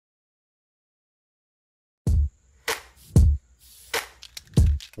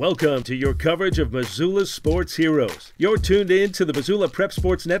Welcome to your coverage of Missoula's sports heroes. You're tuned in to the Missoula Prep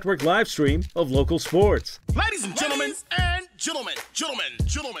Sports Network live stream of local sports. Ladies and gentlemen,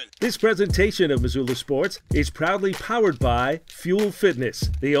 This presentation of Missoula Sports is proudly powered by Fuel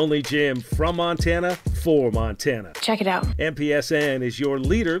Fitness, the only gym from Montana for Montana. Check it out. MPSN is your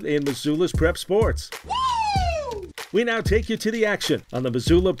leader in Missoula's prep sports. Woo! We now take you to the action on the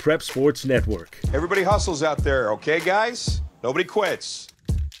Missoula Prep Sports Network. Everybody hustles out there, okay, guys? Nobody quits.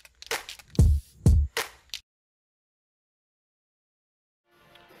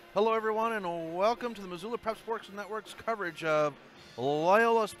 Hello, everyone, and welcome to the Missoula Prep Sports Network's coverage of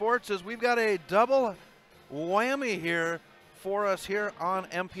Loyola Sports, as we've got a double whammy here for us here on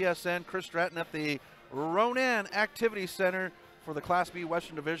MPSN. Chris Stratton at the Ronan Activity Center for the Class B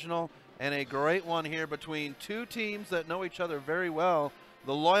Western Divisional, and a great one here between two teams that know each other very well.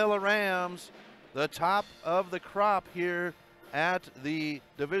 The Loyola Rams, the top of the crop here at the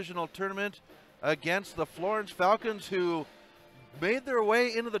divisional tournament, against the Florence Falcons, who made their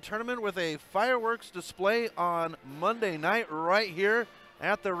way into the tournament with a fireworks display on Monday night right here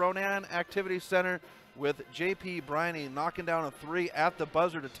at the Ronan Activity Center, with J.P. Briney knocking down a three at the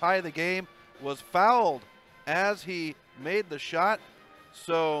buzzer to tie the game. Was fouled as he made the shot,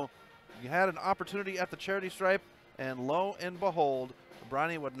 so you had an opportunity at the charity stripe, and lo and behold,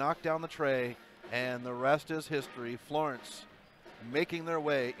 Briney would knock down the tray, and the rest is history. Florence making their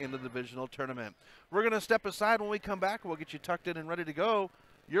way into the divisional tournament. We're going to step aside. When we come back, we'll get you tucked in and ready to go.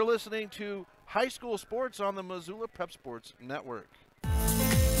 You're listening to High School Sports on the Missoula Prep Sports Network.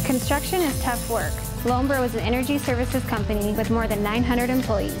 Construction is tough work. Lonebro is an energy services company with more than 900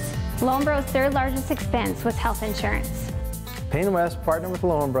 employees. Lonebro's third largest expense was health insurance. Payne West partnered with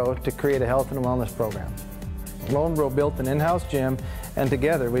Lonebro to create a health and wellness program. Lonebro built an in-house gym, and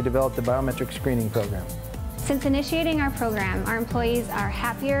together we developed the biometric screening program. Since initiating our program, our employees are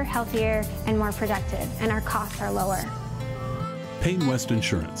happier, healthier, and more productive, and our costs are lower. Payne West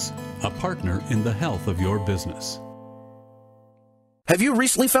Insurance, a partner in the health of your business. Have you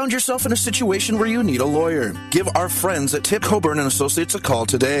recently found yourself in a situation where you need a lawyer? Give our friends at Tip Coburn & Associates a call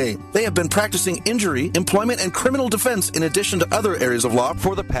today. They have been practicing injury, employment, and criminal defense in addition to other areas of law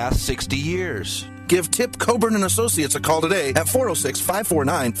for the past 60 years. Give Tip Coburn & Associates a call today at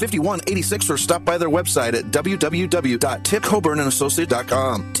 406-549-5186 or stop by their website at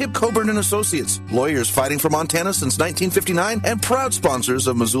www.tipcoburnandassociates.com. Tip Coburn & Associates, lawyers fighting for Montana since 1959 and proud sponsors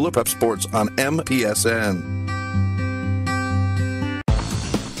of Missoula Prep Sports on MPSN.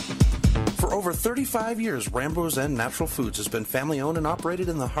 For over 35 years, Rainbow's End Natural Foods has been family-owned and operated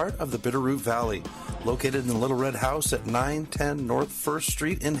in the heart of the Bitterroot Valley. Located in the Little Red House at 910 North 1st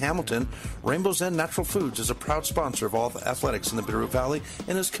Street in Hamilton, Rainbow's End Natural Foods is a proud sponsor of all the athletics in the Bitterroot Valley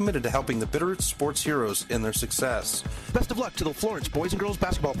and is committed to helping the Bitterroot sports heroes in their success. Best of luck to the Florence boys and girls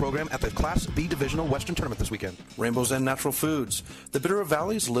basketball program at the Class B Divisional Western Tournament this weekend. Rainbow's End Natural Foods, the Bitterroot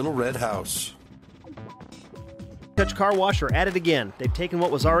Valley's Little Red House. Touch Car Wash are at it again. They've taken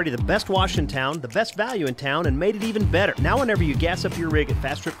what was already the best wash in town, the best value in town, and made it even better. Now whenever you gas up your rig at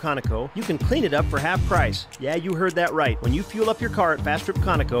Fast Trip Conoco, you can clean it up for half price. Yeah, you heard that right. When you fuel up your car at Fast Trip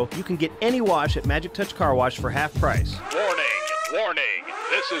Conoco, you can get any wash at Magic Touch Car Wash for half price. Warning, warning,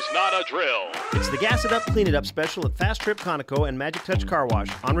 this is not a drill. It's the Gas It Up, Clean It Up special at Fast Trip Conoco and Magic Touch Car Wash,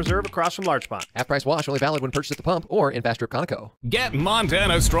 on reserve across from Large Pond. Half price wash only valid when purchased at the pump or in Fast Trip Conoco. Get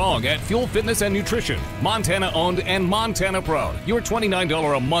Montana strong at Fuel Fitness and Nutrition. Montana owned and Montana proud. Your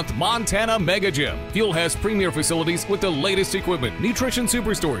 $29 a month Montana Mega Gym. Fuel has premier facilities with the latest equipment, nutrition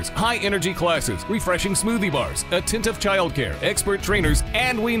superstores, high energy classes, refreshing smoothie bars, attentive childcare, expert trainers,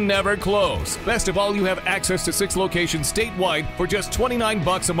 and we never close. Best of all, you have access to 6 locations statewide for just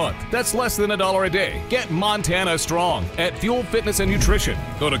 $29 a month. That's less than $1 a day. Get Montana strong at Fuel Fitness and Nutrition.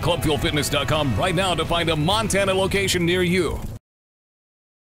 Go to clubfuelfitness.com right now to find a Montana location near you.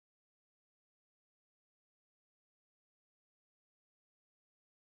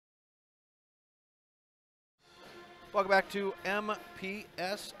 Welcome back to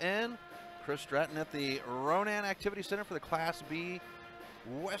MPSN. Chris Stratton at the Ronan Activity Center for the Class B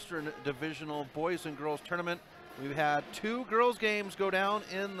Western Divisional Boys and Girls Tournament. We've had 2 girls games go down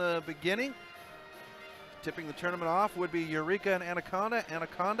in the beginning. Tipping the tournament off would be Eureka and Anaconda.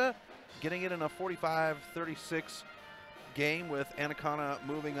 Anaconda getting it in a 45-36 game, with Anaconda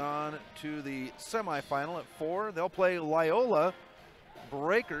moving on to the semifinal at 4. They'll play Loyola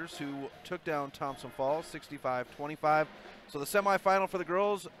Breakers, who took down Thompson Falls 65-25. So the semifinal for the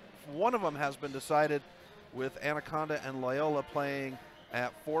girls, one of them has been decided, with Anaconda and Loyola playing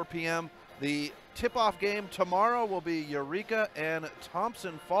at 4 p.m. The tip-off game tomorrow will be Eureka and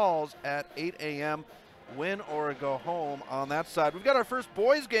Thompson Falls at 8 a.m. win or go home on that side. We've got our first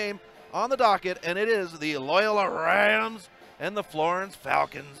boys game on the docket, and it is the Loyola Rams and the Florence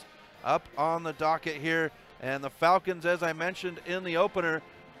Falcons up on the docket here. And the Falcons, as I mentioned in the opener,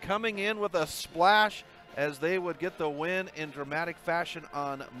 coming in with a splash as they would get the win in dramatic fashion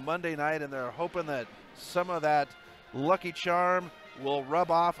on Monday night, and they're hoping that some of that lucky charm will rub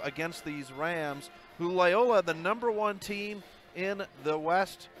off against these Rams, who Loyola, the #1 team in the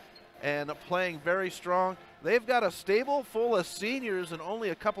West, and playing very strong. They've got a stable full of seniors and only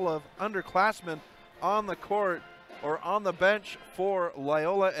a couple of underclassmen on the court or on the bench for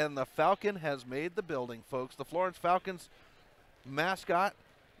Loyola, and the Falcon has made the building, folks. The Florence Falcons mascot,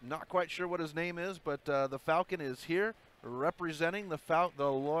 not quite sure what his name is, but the Falcon is here representing the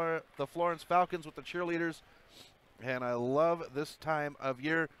Florence Falcons with the cheerleaders, and I love this time of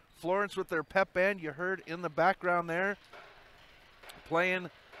year. Florence with their pep band, you heard in the background there,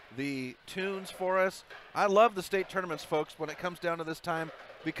 playing the tunes for us. I love the state tournaments, folks, when it comes down to this time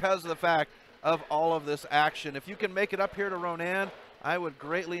because of the fact of all of this action. If you can make it up here to Ronan, I would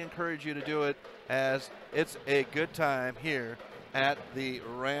greatly encourage you to do it, as it's a good time here at the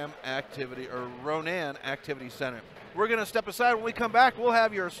Ronan Activity Center. We're going to step aside. When we come back, we'll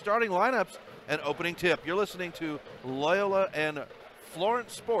have your starting lineups and opening tip. You're listening to Loyola and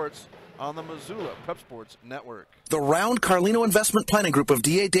Florence Sports on the Missoula Prep Sports Network. The Round Carlino Investment Planning Group of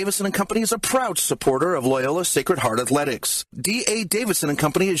D.A. Davison & Company is a proud supporter of Loyola Sacred Heart Athletics. D.A. Davison &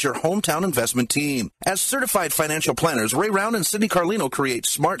 Company is your hometown investment team. As certified financial planners, Ray Round and Sidney Carlino create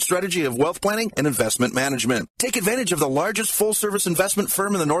smart strategy of wealth planning and investment management. Take advantage of the largest full-service investment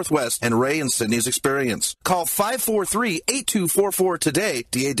firm in the Northwest and Ray and Sidney's experience. Call 543-8244 today.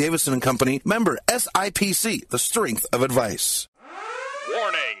 D.A. Davison & Company, member SIPC, the strength of advice.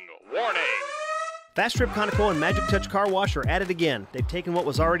 Warning! Warning! Fast Trip Conoco and Magic Touch Car Wash are at it again. They've taken what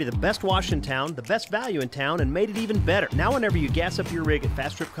was already the best wash in town, the best value in town, and made it even better. Now whenever you gas up your rig at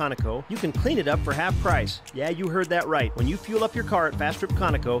Fast Trip Conoco, you can clean it up for half price. Yeah, you heard that right. When you fuel up your car at Fast Trip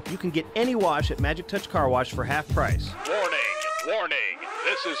Conoco, you can get any wash at Magic Touch Car Wash for half price. Warning! Warning!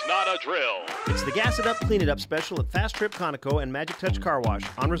 This is not a drill. It's the Gas It Up, Clean It Up special at Fast Trip Conoco and Magic Touch Car Wash,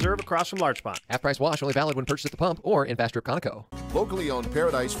 on reserve across from Large Pond. Half price wash only valid when purchased at the pump or in Fast Trip Conoco. Locally owned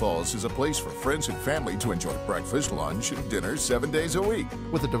Paradise Falls is a place for friends and family to enjoy breakfast, lunch, and dinner 7 days a week.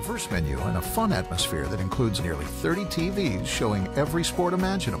 With a diverse menu and a fun atmosphere that includes nearly 30 TVs showing every sport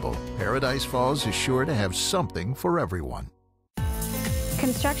imaginable, Paradise Falls is sure to have something for everyone.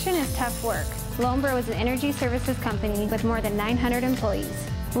 Construction is tough work. Loyola is an energy services company with more than 900 employees.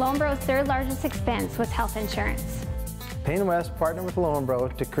 Loyola's third largest expense was health insurance. Payne West partnered with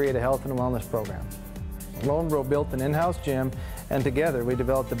Loyola to create a health and wellness program. Loyola built an in-house gym, and together we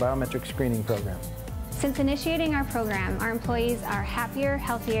developed the biometric screening program. Since initiating our program, our employees are happier,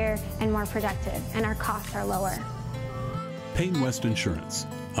 healthier, and more productive, and our costs are lower. Payne West Insurance,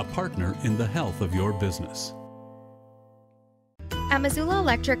 a partner in the health of your business. At Missoula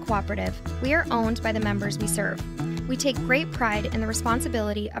Electric Cooperative, we are owned by the members we serve. We take great pride in the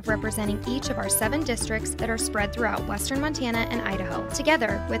responsibility of representing each of our 7 districts that are spread throughout western Montana and Idaho.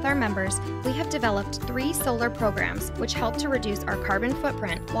 Together with our members, we have developed 3 solar programs which help to reduce our carbon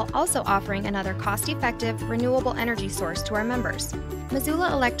footprint while also offering another cost-effective, renewable energy source to our members.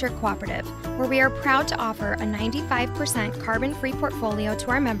 Missoula Electric Cooperative, where we are proud to offer a 95% carbon-free portfolio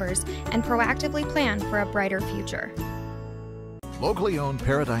to our members and proactively plan for a brighter future. Locally owned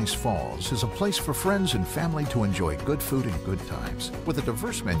Paradise Falls is a place for friends and family to enjoy good food and good times. With a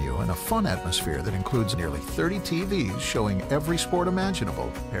diverse menu and a fun atmosphere that includes nearly 30 TVs showing every sport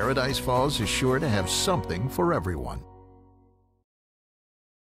imaginable, Paradise Falls is sure to have something for everyone.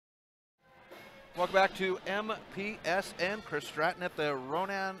 Welcome back to MPSN. Chris Stratton at the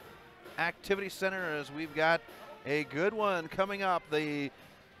Ronan Activity Center, as we've got a good one coming up. The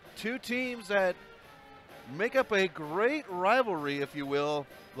 2 teams that make up a great rivalry, if you will,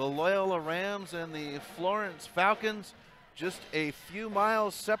 the Loyola Rams and the Florence Falcons. Just a few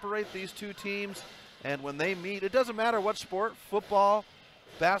miles separate these 2 teams, and when they meet, it doesn't matter what sport, football,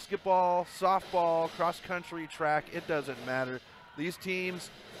 basketball, softball, cross country, track, it doesn't matter. These teams,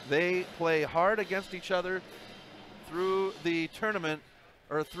 they play hard against each other through the tournament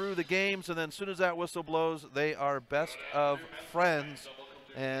or through the games, and then as soon as that whistle blows, they are best of friends.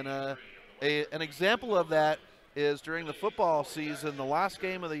 And an example of that is during the football season, the last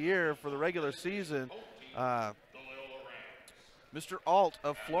game of the year for the regular season, Mr. Alt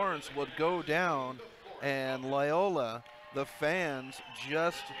of Florence would go down, and Loyola, the fans,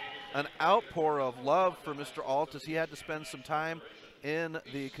 just an outpour of love for Mr. Alt, as he had to spend some time in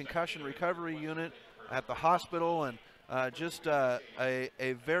the concussion recovery unit at the hospital, and just a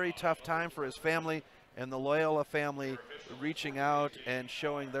very tough time for his family. and the Loyola family reaching out and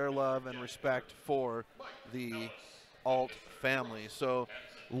showing their love and respect for the Alt family. So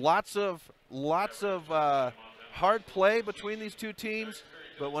lots of hard play between these two teams,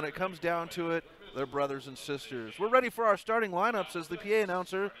 but when it comes down to it, they're brothers and sisters. We're ready for our starting lineups as the PA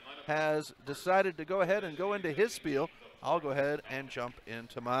announcer has decided to go ahead and go into his spiel. I'll go ahead and jump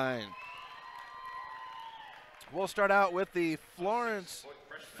into mine. We'll start out with the Florence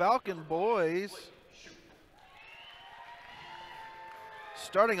Falcon boys.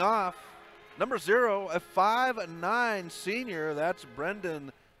 Starting off, number 0, a 5'9" senior, that's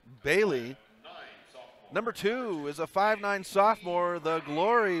Brendan Bailey. Number 2 is a 5'9" sophomore, the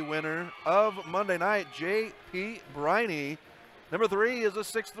glory winner of Monday night, J.P. Briney. Number 3 is a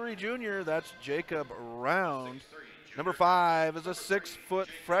 6'3" junior, that's Jacob Round. Number 5 is a 6-foot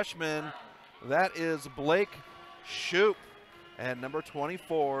freshman, that is Blake Shoup. And number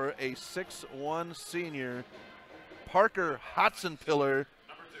 24, a 6'1" senior, Parker Hotzenpiller.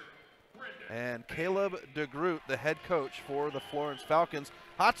 And Caleb DeGroot, the head coach for the Florence Falcons.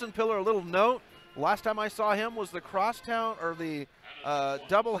 Hotzenpiller, a little note, last time I saw him was the crosstown or the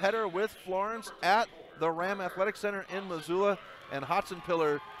doubleheader with Florence at the Ram Athletic Center in Missoula, and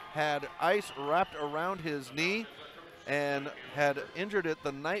Hotzenpiller had ice wrapped around his knee and had injured it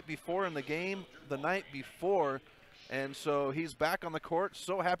the night before in the game, the night before, and so he's back on the court.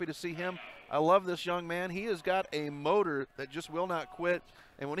 So happy to see him. I love this young man. He has got a motor that just will not quit,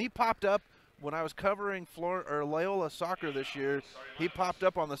 and when he popped up, when I was covering Loyola soccer this year, he popped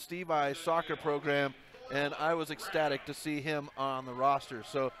up on the Steve I soccer program, and I was ecstatic to see him on the roster.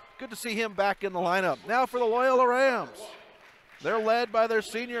 So good to see him back in the lineup. Now for the Loyola Rams. They're led by their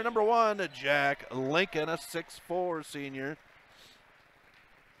senior, number 1, Jack Lincoln, a 6'4" senior.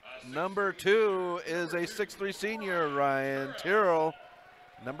 Number 2 is a 6'3" senior, Ryan Tyrrell.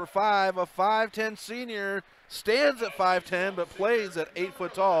 Number 5, a 5'10" senior, stands at 5'10", but plays at 8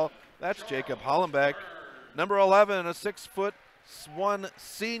 foot tall. That's Jacob Hollenbeck. Number 11, a 6'1"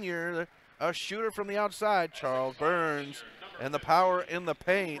 senior, a shooter from the outside, Charles Burns. And the power in the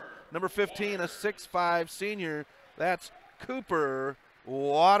paint, number 15, a 6'5" senior, that's Cooper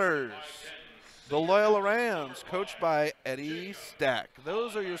Waters. The Loyola Rams, coached by Eddie Stack.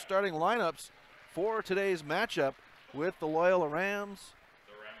 Those are your starting lineups for today's matchup with the Loyola Rams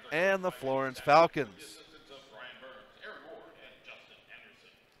and the Florence Falcons.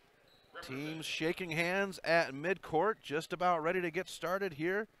 Teams shaking hands at midcourt, just about ready to get started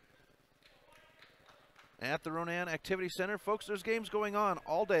here at the Ronan Activity Center. Folks, there's games going on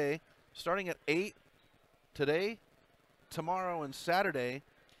all day, starting at 8 today, tomorrow, and Saturday,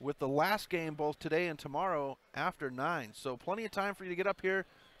 with the last game both today and tomorrow after 9. So plenty of time for you to get up here.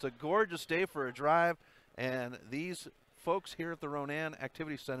 It's a gorgeous day for a drive, and these folks here at the Ronan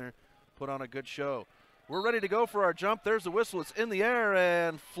Activity Center put on a good show. We're ready to go for our jump. There's the whistle. It's in the air,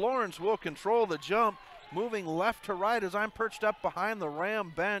 and Florence will control the jump, moving left to right as I'm perched up behind the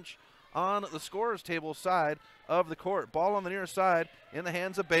Ram bench on the scorer's table side of the court. Ball on the near side in the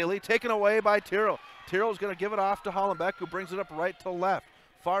hands of Bailey, taken away by Tyrrell. Tyrrell's going to give it off to Hollenbeck, who brings it up right to left.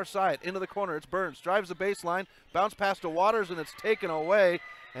 Far side, into the corner, it's Burns. Drives the baseline, bounce pass to Waters, and it's taken away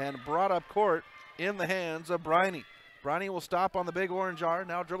and brought up court in the hands of Briney. Briney will stop on the big orange R,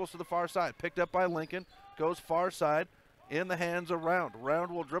 now dribbles to the far side. Picked up by Lincoln, goes far side in the hands of Round.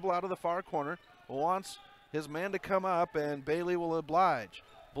 Round will dribble out of the far corner, wants his man to come up, and Bailey will oblige.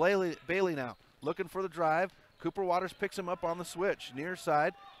 Bailey now looking for the drive. Cooper Waters picks him up on the switch. Near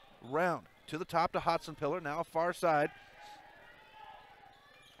side, Round to the top to Hotzenpiller, now far side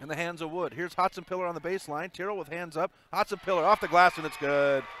in the hands of Wood. Here's Hotzenpiller on the baseline. Tyrrell with hands up. Hotzenpiller off the glass, and it's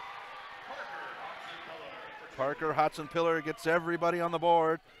good. Parker Hotzenpiller gets everybody on the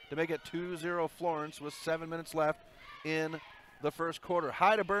board to make it 2-0 Florence with 7 minutes left in the first quarter.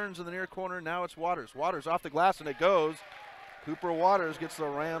 High to Burns in the near corner. Now it's Waters. Waters off the glass, and it goes. Cooper Waters gets the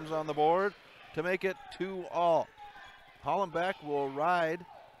Rams on the board to make it 2-all. Hollenbeck will ride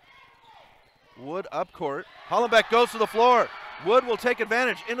Wood up court. Hollenbeck goes to the floor. Wood will take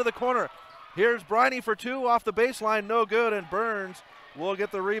advantage into the corner. Here's Briney for 2 off the baseline. No good, and Burns will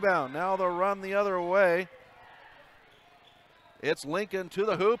get the rebound. Now they'll run the other way. It's Lincoln to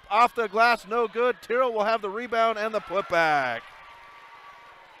the hoop. Off the glass, no good. Tyrrell will have the rebound and the putback.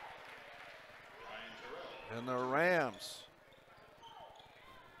 And the Rams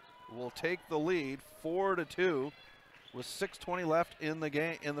will take the lead 4-2 with 6:20 left in the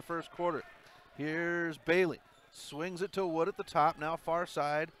game in the first quarter. Here's Bailey. Swings it to Wood at the top. Now far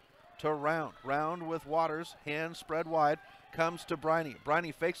side to Round. Round with Waters. Hands spread wide. Comes to Briney.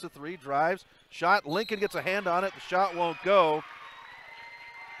 Briney fakes the 3. Drives. Shot. Lincoln gets a hand on it. The shot won't go.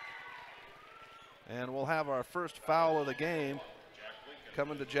 And we'll have our first foul of the game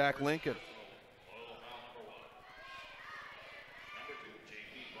coming to Jack Lincoln.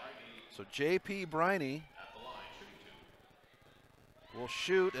 So J.P. Briney will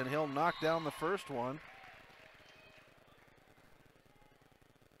shoot, and he'll knock down the first one.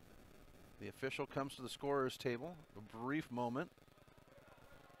 The official comes to the scorer's table. A brief moment.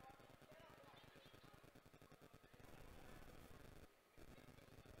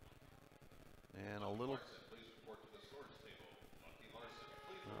 And a little.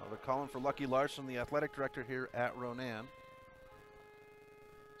 They're calling for Lucky Larson, the athletic director here at Ronan.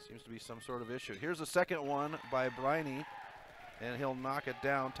 Seems to be some sort of issue. Here's the second one by Briney, and he'll knock it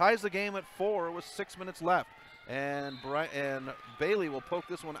down. Ties the game at 4 with 6 minutes left. And Bailey will poke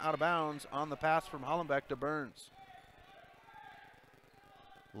this one out of bounds on the pass from Hollenbeck to Burns.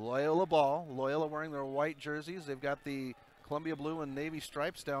 Loyola ball. Loyola wearing their white jerseys. They've got the Columbia blue and navy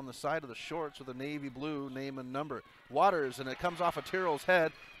stripes down the side of the shorts with a navy blue name and number. Waters, and it comes off of Tyrrell's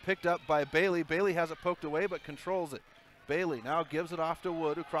head, picked up by Bailey. Bailey has it poked away but controls it. Bailey now gives it off to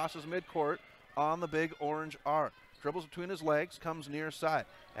Wood, who crosses midcourt on the big orange arc. Dribbles between his legs, comes near side.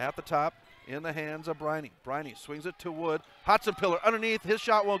 At the top, in the hands of Briney. Briney swings it to Wood. Hodson-Pillar underneath. His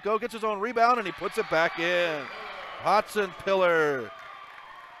shot won't go. Gets his own rebound, and he puts it back in. Hodson-Pillar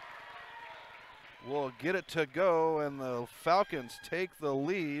will get it to go, and the Falcons take the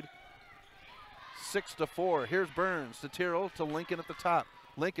lead 6-4. Here's Burns to Tyrrell to Lincoln at the top.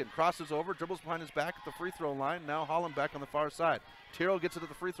 Lincoln crosses over, dribbles behind his back at the free throw line. Now Hollenbeck on the far side. Tyrrell gets it at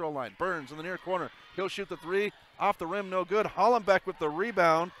the free throw line. Burns in the near corner. He'll shoot the three. Off the rim, no good. Hollenbeck with the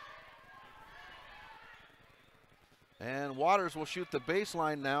rebound. And Waters will shoot the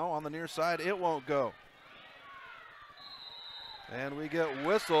baseline now on the near side. It won't go. And we get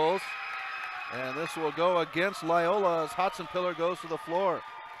whistles. And this will go against Loyola as Hodson-Pillar goes to the floor.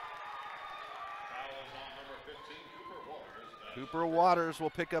 Cooper Waters will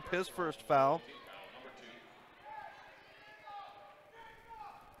pick up his first foul.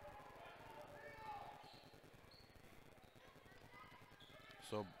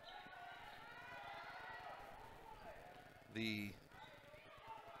 So the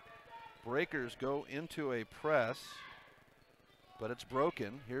Breakers go into a press, but it's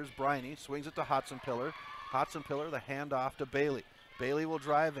broken. Here's Briney, swings it to Hodson-Pillar. Hodson-Pillar, the handoff to Bailey. Bailey will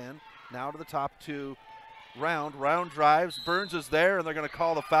drive in, now to the top to Round. Round drives. Burns is there, and they're going to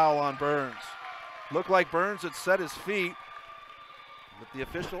call the foul on Burns. Looked like Burns had set his feet, but the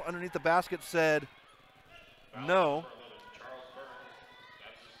official underneath the basket said no.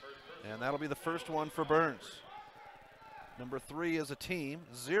 And that'll be the first one for Burns. Number 3 is a team,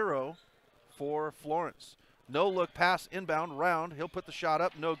 0 for Florence. No look pass inbound. Round. He'll put the shot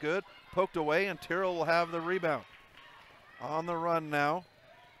up. No good. Poked away, and Tyrrell will have the rebound. On the run now.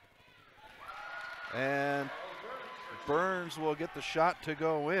 And Burns will get the shot to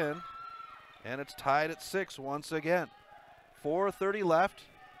go in. And it's tied at 6 once again. 4:30 left.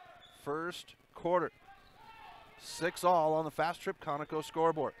 First quarter. 6 all on the Fast Trip Conoco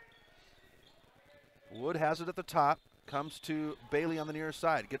scoreboard. Wood has it at the top. Comes to Bailey on the near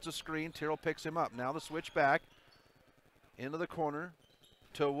side. Gets a screen. Tyrrell picks him up. Now the switch back. Into the corner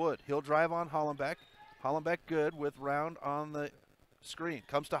to Wood. He'll drive on Hollenbeck. Hollenbeck good with Round on the screen.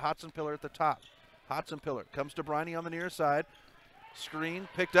 Comes to Hodson-Pillar at the top. Hodson-Pillar comes to Briney on the near side. Screen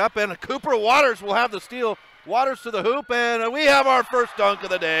picked up, and Cooper Waters will have the steal. Waters to the hoop, and we have our first dunk of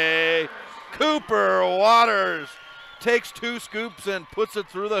the day. Cooper Waters takes 2 scoops and puts it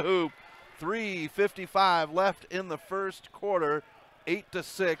through the hoop. 3:55 left in the first quarter.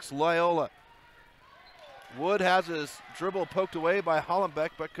 8-6 Loyola. Wood has his dribble poked away by Hollenbeck,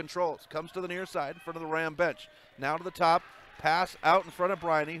 but controls. Comes to the near side in front of the Ram bench. Now to the top. Pass out in front of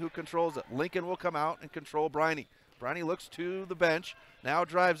Briney, who controls it. Lincoln will come out and control Briney. Briney looks to the bench, now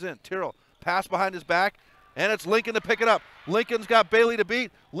drives in. Tyrrell, pass behind his back, and it's Lincoln to pick it up. Lincoln's got Bailey to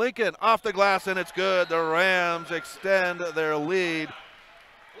beat. Lincoln off the glass, and it's good. The Rams extend their lead.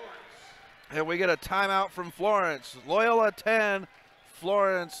 And we get a timeout from Florence. Loyola 10,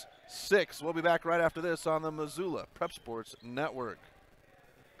 Florence 6. We'll be back right after this on the Missoula Prep Sports Network.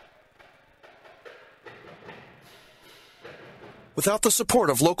 Without the support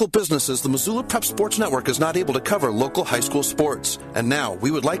of local businesses, the Missoula Prep Sports Network is not able to cover local high school sports. And now, we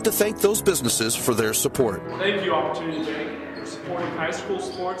would like to thank those businesses for their support. Thank you, Opportunity Bank, for supporting high school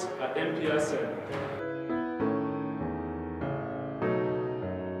sports at MPSN.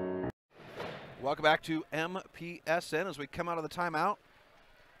 Welcome back to MPSN as we come out of the timeout.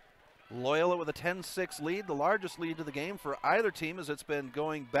 Loyola with a 10-6 lead, the largest lead to the game for either team as it's been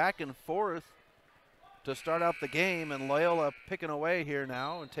going back and forth to start out the game, and Loyola picking away here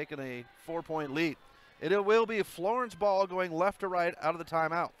now and taking a 4-point lead. It will be Florence ball going left to right out of the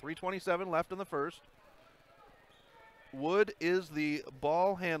timeout. 3:27 left in the first. Wood is the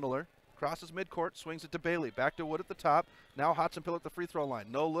ball handler. Crosses midcourt, swings it to Bailey. Back to Wood at the top. Now Hotzenpiller at the free throw line.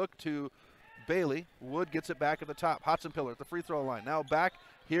 No look to Bailey. Wood gets it back at the top. Hotzenpiller at the free throw line. Now back.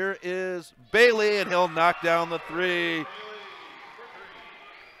 Here is Bailey, and he'll knock down the three.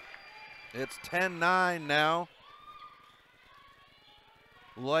 It's 10-9 now.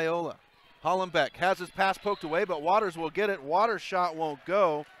 Loyola. Hollenbeck has his pass poked away, but Waters will get it. Waters' shot won't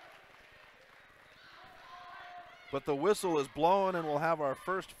go. But the whistle is blowing, and we'll have our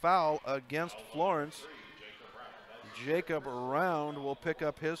first foul against Florence. Jacob Round will pick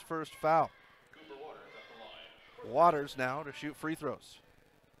up his first foul. Waters now to shoot free throws.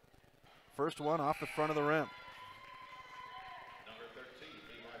 First one off the front of the rim.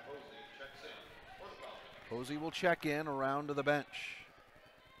 Posey will check in around to the bench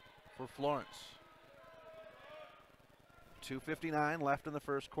for Florence. 2:59 left in the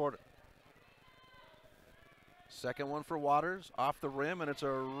first quarter. Second one for Waters, off the rim, and it's a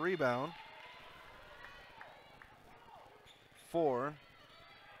rebound for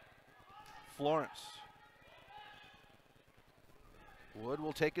Florence. Wood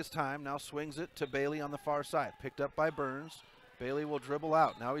will take his time, now swings it to Bailey on the far side. Picked up by Burns. Bailey will dribble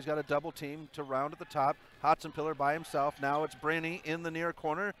out. Now he's got a double team to Round at the top. Hotzenpiller by himself. Now it's Braney in the near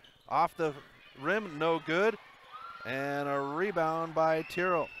corner. Off the rim, no good. And a rebound by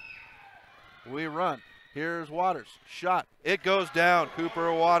Tyrrell. We run. Here's Waters. Shot. It goes down.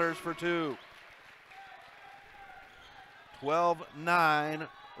 Cooper Waters for two. 12-9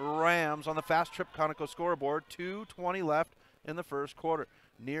 Rams on the Fast Trip Conoco scoreboard. 2:20 left in the first quarter.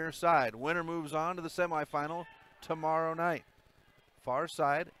 Near side. Winner moves on to the semifinal tomorrow night. Far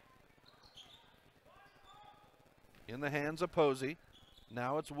side in the hands of Posey.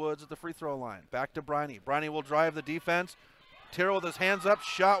 Now it's Woods at the free throw line. Back to Briney. Briney will drive the defense. Tyrrell with his hands up.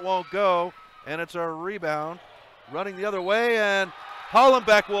 Shot won't go. And it's a rebound. Running the other way. And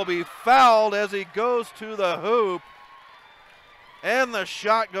Hollenbeck will be fouled as he goes to the hoop. And the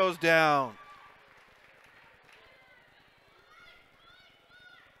shot goes down.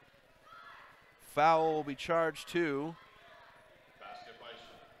 Foul will be charged to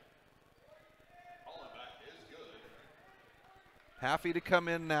Haffey to come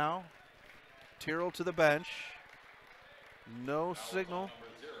in now. Tyrrell to the bench. No signal.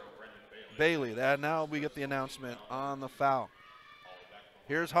 Bailey. That now we get the announcement on the foul.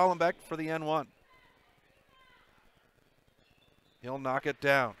 Here's Hollenbeck for the N1. He'll knock it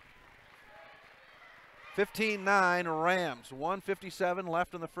down. 15-9 Rams. 1:57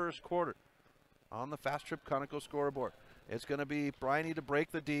 left in the first quarter on the Fast Trip Conoco scoreboard. It's going to be Briney to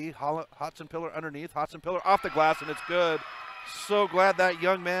break the D. Hotzenpiller underneath. Hotzenpiller off the glass, and it's good. So glad that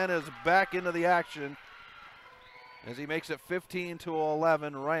young man is back into the action as he makes it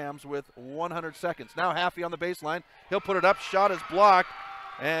 15-11 Rams with 100 seconds. Now Haffey on the baseline. He'll put it up. Shot is blocked.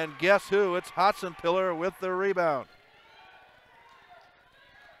 And guess who? It's Hotzenpiller with the rebound.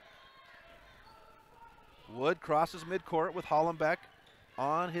 Wood crosses midcourt with Hollenbeck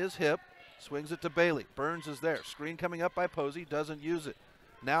on his hip. Swings it to Bailey. Burns is there. Screen coming up by Posey. Doesn't use it.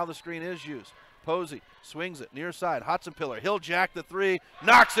 Now the screen is used. Posey swings it near side. Hotzenpiller. He'll jack the three.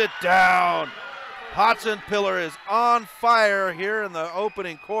 Knocks it down. Hotzenpiller is on fire here in the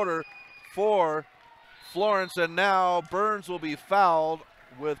opening quarter for Florence. And now Burns will be fouled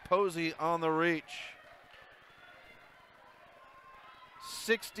with Posey on the reach.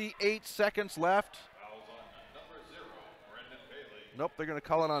 68 seconds left. Nope, they're going to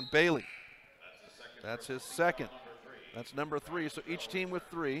call it on Bailey. That's his second. That's number 3. So each team with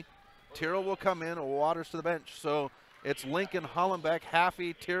 3. Tyrrell will come in, Waters to the bench. So it's Lincoln, Hollenbeck,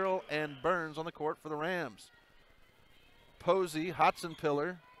 Haffey, Tyrrell, and Burns on the court for the Rams. Posey,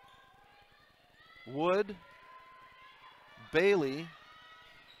 Hotzenpiller, Wood, Bailey,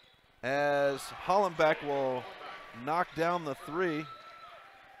 as Hollenbeck will knock down the 3.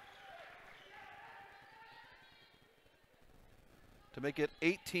 To make it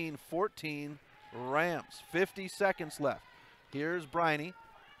 18-14 Rams. 50 seconds left. Here's Briney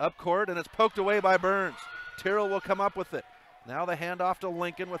up court, and it's poked away by Burns. Tyrrell will come up with it. Now the handoff to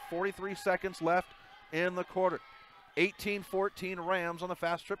Lincoln with 43 seconds left in the quarter. 18-14 Rams on the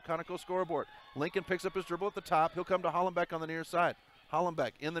Fast Trip Conoco scoreboard. Lincoln picks up his dribble at the top. He'll come to Hollenbeck on the near side.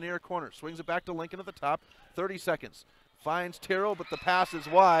 Hollenbeck in the near corner. Swings it back to Lincoln at the top. 30 seconds. Finds Tyrrell, but the pass is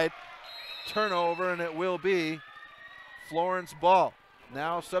wide. Turnover, and it will be Florence ball.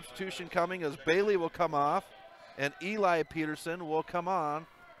 Now substitution coming as Bailey will come off and Eli Peterson will come on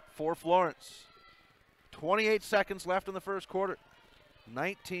for Florence. 28 seconds left in the first quarter.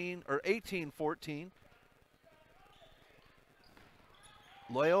 18-14.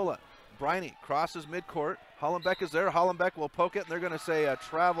 Loyola. Briney crosses midcourt. Hollenbeck is there. Hollenbeck will poke it, and they're going to say a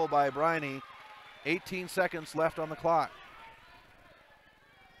travel by Briney. 18 seconds left on the clock.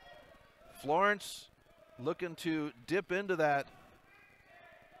 Florence looking to dip into that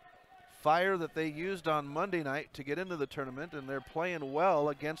fire that they used on Monday night to get into the tournament, and they're playing well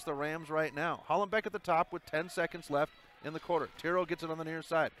against the Rams right now. Hollenbeck at the top with 10 seconds left in the quarter. Tyrrell gets it on the near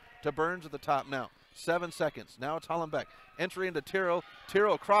side to Burns at the top now. 7 seconds. Now it's Hollenbeck. Entry into Tyrrell.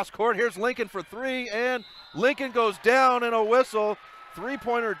 Tyrrell cross court. Here's Lincoln for three, and Lincoln goes down in a whistle.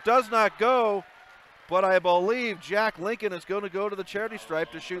 Three-pointer does not go, but I believe Jack Lincoln is going to go to the charity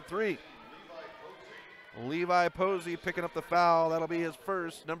stripe to shoot three. Levi Posey picking up the foul. That'll be his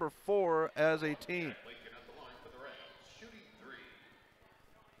first, number 4 as a team.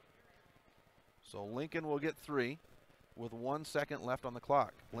 So Lincoln will get 3 with 1 second left on the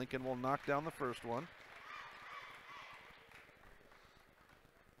clock. Lincoln will knock down the first one.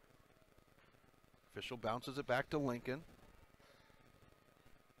 Official bounces it back to Lincoln.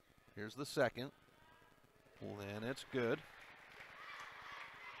 Here's the second. And it's good.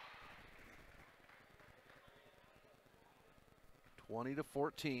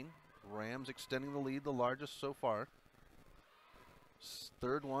 (20-14). Rams extending the lead, the largest so far.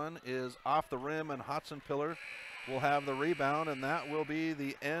 Third one is off the rim, and Hodson Pillar will have the rebound, and that will be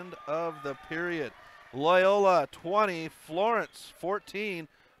the end of the period. Loyola 20, Florence 14.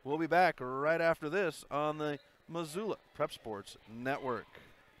 We'll be back right after this on the Missoula Prep Sports Network.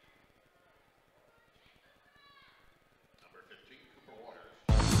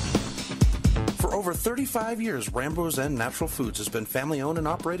 For over 35 years, Rambo's End Natural Foods has been family-owned and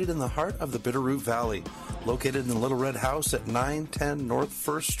operated in the heart of the Bitterroot Valley. Located in the Little Red House at 910 North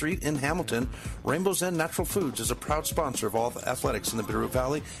 1st Street in Hamilton, Rambo's End Natural Foods is a proud sponsor of all the athletics in the Bitterroot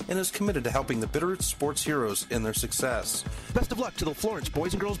Valley and is committed to helping the Bitterroot sports heroes in their success. Best of luck to the Florence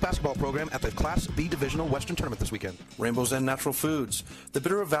boys and girls basketball program at the Class B Divisional Western Tournament this weekend. Rambo's End Natural Foods, the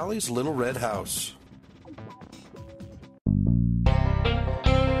Bitterroot Valley's Little Red House.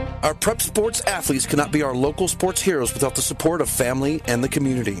 Our prep sports athletes cannot be our local sports heroes without the support of family and the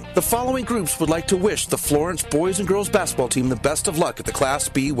community. The following groups would like to wish the Florence boys and girls basketball team the best of luck at the Class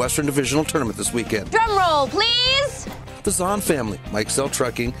B Western Divisional Tournament this weekend. Drum roll, please! The Zahn family, Mike Zell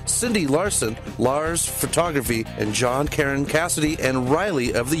Trucking, Cindy Larson, Lars Photography, and John, Karen Cassidy, and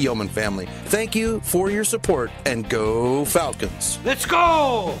Riley of the Yeoman family. Thank you for your support, and go Falcons! Let's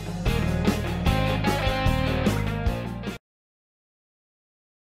go!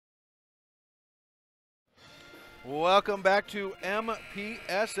 Welcome back to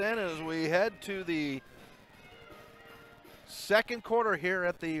MPSN as we head to the second quarter here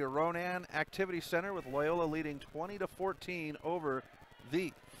at the Ronan Activity Center with Loyola leading 20-14 over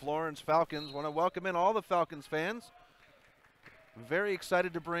the Florence Falcons. Want to welcome in all the Falcons fans. Very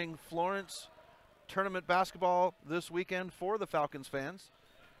excited to bring Florence tournament basketball this weekend for the Falcons fans.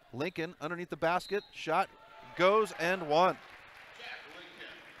 Lincoln underneath the basket, shot goes and one.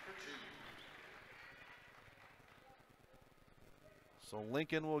 So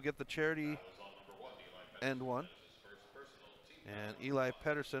Lincoln will get the charity end one. And Eli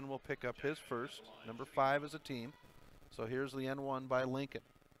Pedersen will pick up his first, number 5 as a team. So here's the end one by Lincoln.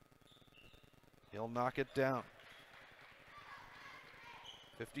 He'll knock it down.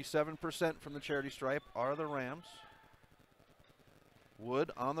 57% from the charity stripe are the Rams.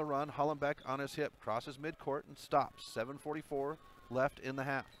 Wood on the run, Hollenbeck on his hip, crosses midcourt and stops. 7:44 left in the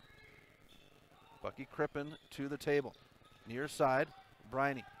half. Bucky Crippen to the table. Near side,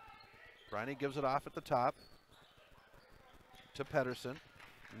 Briney. Briney gives it off at the top to Pedersen.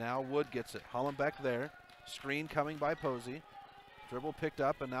 Now Wood gets it. Hollenbeck there. Screen coming by Posey. Dribble picked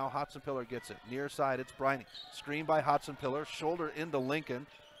up, and now Hodson Pillar gets it. Near side, it's Briney. Screen by Hodson Pillar. Shoulder into Lincoln.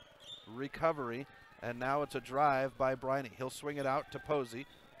 Recovery, and now it's a drive by Briney. He'll swing it out to Posey.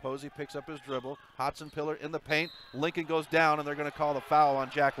 Posey picks up his dribble. Hodson Pillar in the paint. Lincoln goes down, and they're going to call the foul on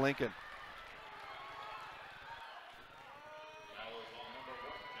Jack Lincoln.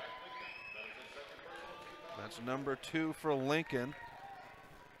 That's number 2 for Lincoln.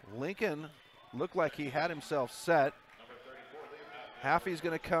 Lincoln looked like he had himself set. Haffey's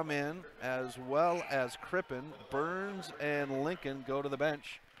going to come in, as well as Crippen. Burns and Lincoln go to the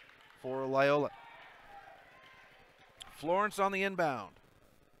bench for Loyola. Florence on the inbound.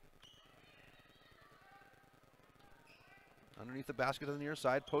 Underneath the basket on the near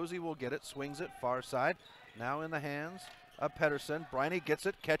side. Posey will get it, swings it, far side. Now in the hands of Pedersen. Briney gets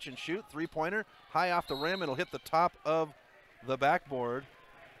it, catch and shoot, three-pointer, high off the rim. It'll hit the top of the backboard.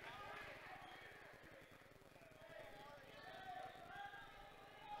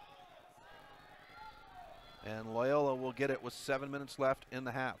 And Loyola will get it with 7 minutes left in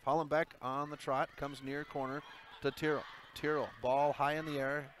the half. Hollenbeck on the trot, comes near corner to Tyrrell. Tyrrell, ball high in the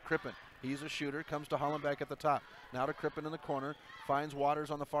air. Crippen, he's a shooter, comes to Hollenbeck at the top. Now to Crippen in the corner, finds Waters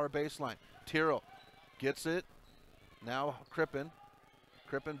on the far baseline. Tyrrell gets it. Now Crippen.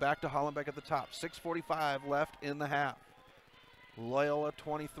 Crippen back to Hollenbeck at the top. 6:45 left in the half. Loyola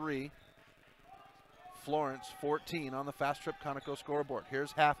 23. Florence 14 on the Fast Trip Conoco scoreboard.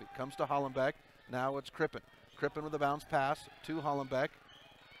 Here's Haffey, comes to Hollenbeck. Now it's Crippen. Crippen with a bounce pass to Hollenbeck.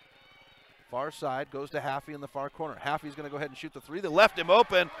 Far side, goes to Haffey in the far corner. Haffey's going to go ahead and shoot the three. They left him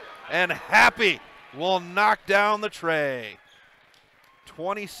open, and Happy will knock down the tray.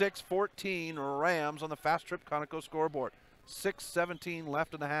 26-14 Rams on the Fast Trip Conoco scoreboard. 6:17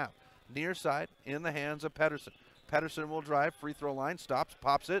 left in the half. Near side in the hands of Pedersen. Pedersen will drive, free throw line, stops,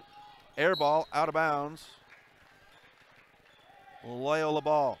 pops it. Air ball out of bounds. Loyola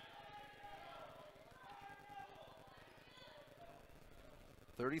ball.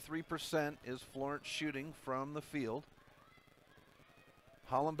 33% is Florence shooting from the field.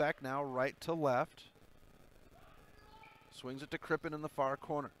 Hollenbeck now right to left. Swings it to Crippen in the far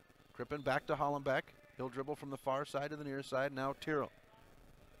corner. Crippen back to Hollenbeck. He'll dribble from the far side to the near side. Now Tyrrell.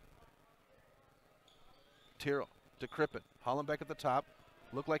 Tyrrell to Crippen. Hollenbeck at the top.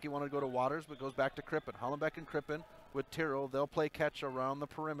 Looked like he wanted to go to Waters, but goes back to Crippen. Hollenbeck and Crippen with Tyrrell. They'll play catch around the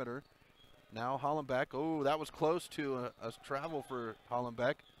perimeter. Now Hollenbeck. Oh, that was close to a travel for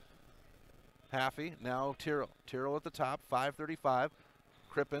Hollenbeck. Haffey. Now Tyrrell. Tyrrell at the top. 5:35.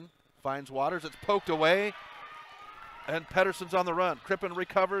 Crippen finds Waters. It's poked away. And Pedersen's on the run. Crippen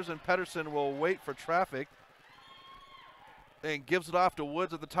recovers, and Pedersen will wait for traffic and gives it off to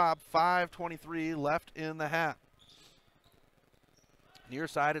Woods at the top. 5:23 left in the half. Near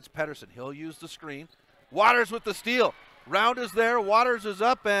side, it's Pedersen. He'll use the screen. Waters with the steal. Round is there. Waters is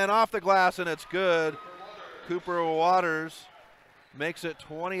up and off the glass, and it's good. Cooper Waters makes it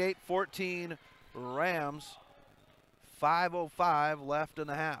 28-14 Rams. 5:05 left in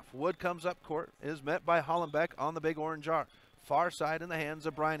the half. Wood comes up court, is met by Hollenbeck on the big orange arc. Far side in the hands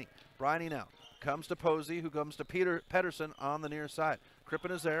of Briney. Briney now comes to Posey, who comes to Pedersen on the near side.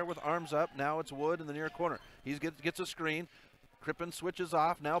 Crippen is there with arms up. Now it's Wood in the near corner. He gets a screen. Crippen switches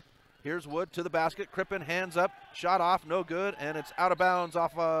off. Now here's Wood to the basket. Crippen hands up. Shot off, no good, and it's out of bounds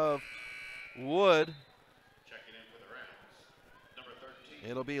off of Wood. Checking in for the Rams, number 13.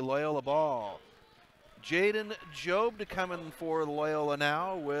 It'll be Loyola ball. Jaden Job to come in for Loyola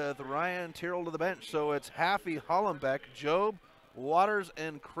now with Ryan Tyrrell to the bench. So it's Haffey, Hollenbeck, Job, Waters,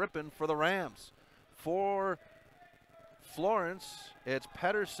 and Crippen for the Rams. For Florence, it's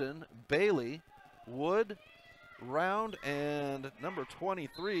Pedersen, Bailey, Wood, Round, and number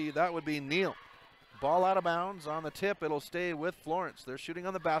 23, that would be Neal. Ball out of bounds on the tip. It'll stay with Florence. They're shooting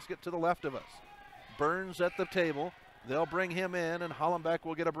on the basket to the left of us. Burns at the table. They'll bring him in, and Hollenbeck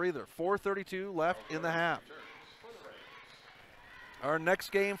will get a breather. 4:32 left in the half. Our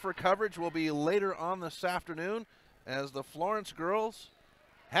next game for coverage will be later on this afternoon as the Florence girls.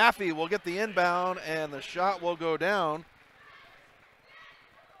 Haffey will get the inbound, and the shot will go down.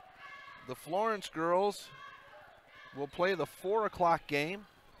 The Florence girls will play the 4 o'clock game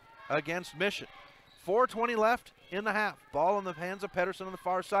against Mission. 4:20 left in the half. Ball in the hands of Pedersen on the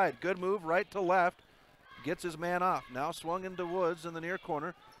far side. Good move right to left. Gets his man off. Now swung into Woods in the near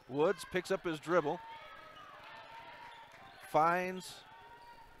corner. Woods picks up his dribble. Finds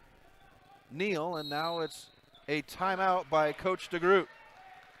Neal, and now it's a timeout by Coach DeGroot.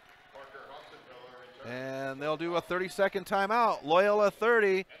 And they'll do a 30-second timeout. Loyola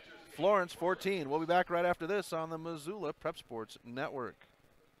 30, Florence 14. We'll be back right after this on the Missoula Prep Sports Network.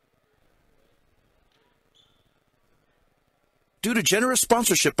 Due to generous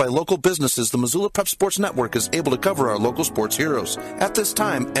sponsorship by local businesses, the Missoula Prep Sports Network is able to cover our local sports heroes. At this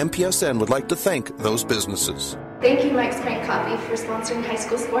time, MPSN would like to thank those businesses. Thank you, Mike's Pint Coffee, for sponsoring high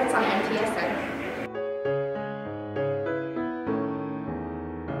school sports on MPSN.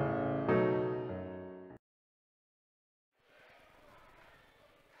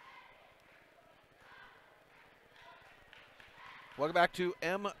 Welcome back to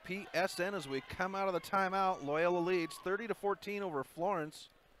MPSN as we come out of the timeout. Loyola leads 30-14 over Florence.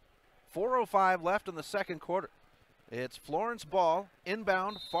 4:05 left in the second quarter. It's Florence ball,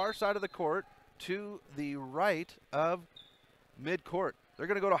 inbound, far side of the court to the right of midcourt. They're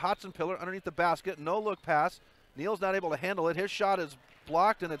going to go to Hodson Pillar underneath the basket. No look pass. Neal's not able to handle it. His shot is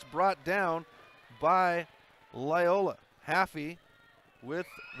blocked, and it's brought down by Loyola. Haffey with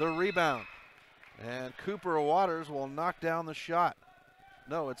the rebound. And Cooper Waters will knock down the shot.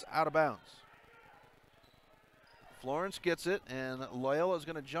 No, it's out of bounds. Florence gets it, and Loyola is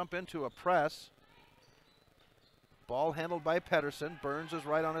going to jump into a press. Ball handled by Pedersen. Burns is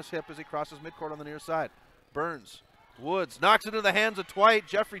right on his hip as he crosses midcourt on the near side. Burns, Woods knocks it into the hands of Twite.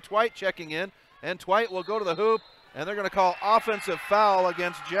 Jeffrey Twite checking in, and Twite will go to the hoop, and they're going to call offensive foul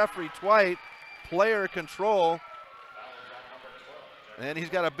against Jeffrey Twite. Player control. And he's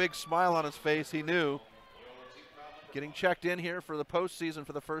got a big smile on his face. He knew. Getting checked in here for the postseason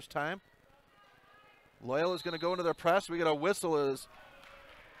for the first time. Loyola's going to go into their press. We get a whistle as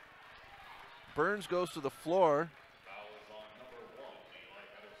Burns goes to the floor.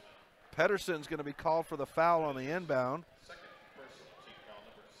 Pedersen's going to be called for the foul on the inbound.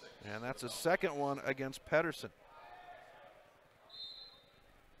 And that's a second one against Pedersen.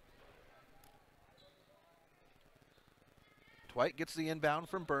 Twite gets the inbound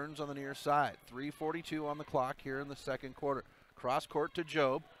from Burns on the near side. 3:42 on the clock here in the second quarter. Cross court to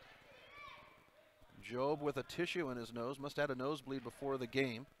Job. Job with a tissue in his nose. Must have had a nosebleed before the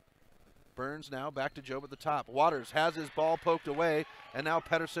game. Burns now back to Job at the top. Waters has his ball poked away, and now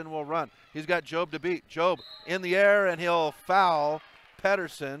Pedersen will run. He's got Job to beat. Job in the air, and he'll foul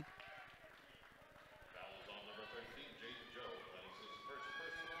Pedersen.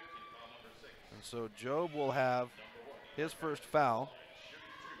 And so Job will have his first foul,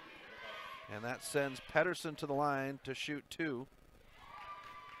 and that sends Pedersen to the line to shoot 2.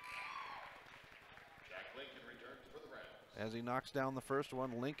 As he knocks down the first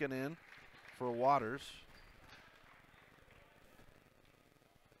one, Lincoln in for Waters.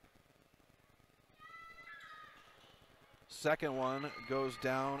 Second one goes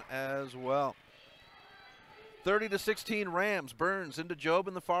down as well. 30-16 Rams. Burns into Job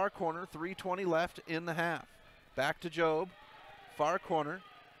in the far corner. 3:20 left in the half. Back to Job. Far corner.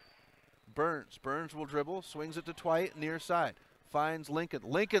 Burns. Burns will dribble. Swings it to Twite. Near side. Finds Lincoln.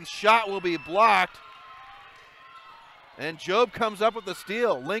 Lincoln's shot will be blocked. And Job comes up with the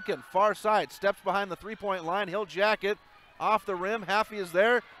steal. Lincoln, far side, steps behind the three-point line. He'll jack it off the rim. Haffey is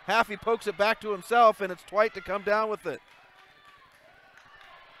there. Haffey pokes it back to himself, and it's Twite to come down with it.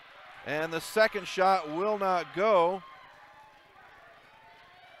 And the second shot will not go.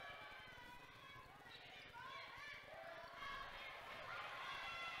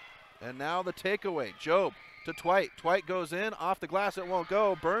 And now the takeaway. Job to Twite. Twite goes in. Off the glass, it won't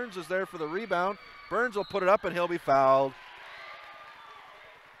go. Burns is there for the rebound. Burns will put it up, and he'll be fouled.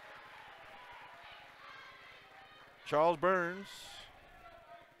 Charles Burns.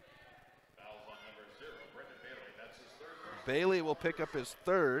 Bailey will pick up his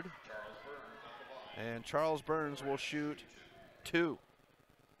third. And Charles Burns will shoot 2.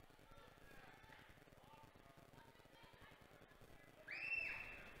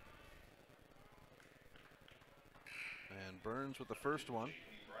 And Burns with the first one.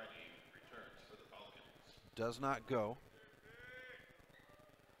 Does not go.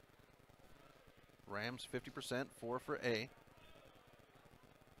 Rams 50%, 4 for A.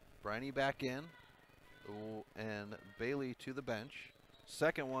 Briney back in. Ooh, and Bailey to the bench.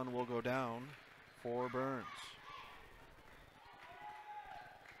 Second one will go down for Burns.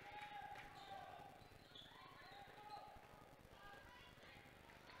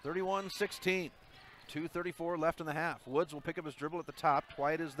 (31-16). 2:34 left in the half. Woods will pick up his dribble at the top.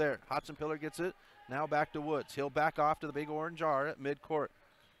 Twite is there. Hotzenpiller gets it. Now back to Woods. He'll back off to the big orange R at midcourt.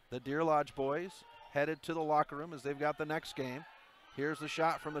 The Deer Lodge boys headed to the locker room as they've got the next game. Here's the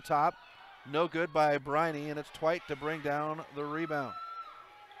shot from the top. No good by Briney, and it's Twite to bring down the rebound.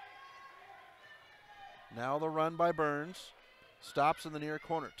 Now the run by Burns. Stops in the near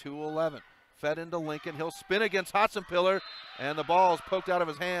corner. 2:11. Fed into Lincoln. He'll spin against Hotzenpiller, and the ball is poked out of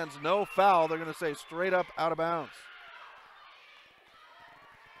his hands. No foul. They're going to say straight up out of bounds.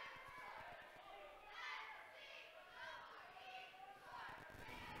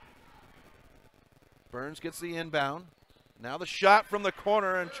 Burns gets the inbound. Now the shot from the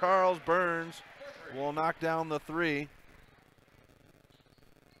corner, and Charles Burns will knock down the 3.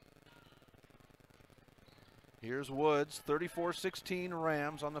 Here's Woods. 34-16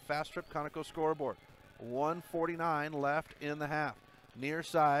 Rams on the Fast Trip Conoco scoreboard. 1:49 left in the half. Near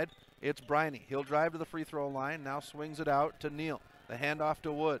side, it's Briney. He'll drive to the free throw line. Now swings it out to Neal. The handoff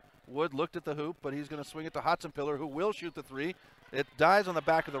to Wood. Wood looked at the hoop, but he's going to swing it to Hotzenpiller, who will shoot the 3. It dies on the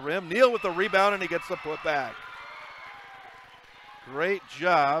back of the rim. Neal with the rebound, and he gets the putback. Great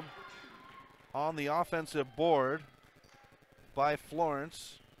job on the offensive board by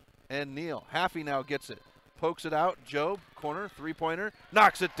Florence and Neal. Haffey now gets it. Pokes it out. Job, corner, three-pointer.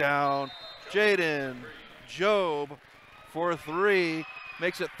 Knocks it down. Jaden Job for 3.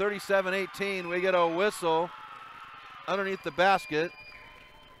 Makes it 37-18. We get a whistle underneath the basket.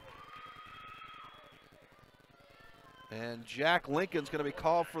 And Jack Lincoln's going to be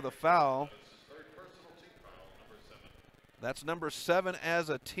called for the foul. That's number 7 as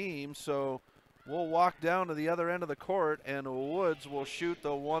a team, so we'll walk down to the other end of the court, and Woods will shoot the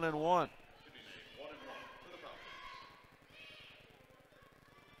 1-and-1.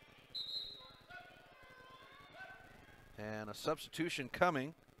 And a substitution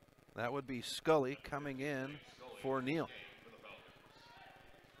coming. That would be Scully coming in for Neal.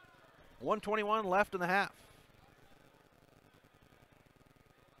 1:21 left in the half.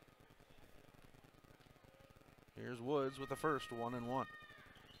 Here's Woods with the first 1-and-1.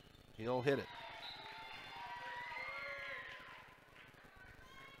 He'll hit it.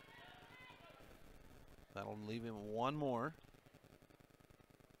 That'll leave him one more.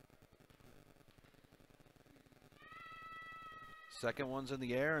 Second one's in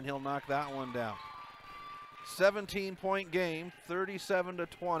the air, and he'll knock that one down. 17-point game,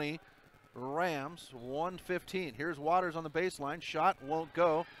 37-20. Rams, 1:15. Here's Waters on the baseline. Shot won't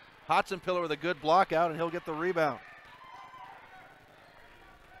go. Hotzenpiller with a good block out, and he'll get the rebound.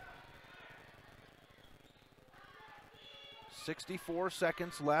 .64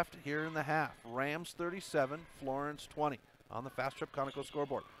 seconds left here in the half. Rams 37, Florence 20 on the Fast Trip Conoco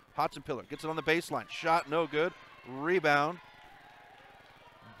scoreboard. Hotzenpiller gets it on the baseline. Shot no good. Rebound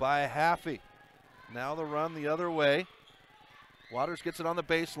by Haffey. Now the run the other way. Waters gets it on the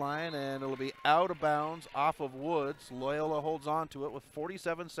baseline, and it'll be out of bounds off of Woods. Loyola holds on to it with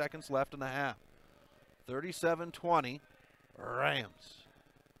 47 seconds left in the half. 37-20, Rams.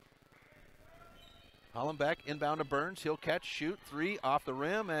 Hollenbeck inbound to Burns. He'll catch, shoot, 3 off the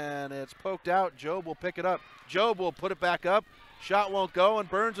rim, and it's poked out. Jobe will pick it up. Jobe will put it back up. Shot won't go, and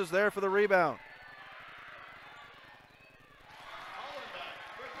Burns is there for the rebound.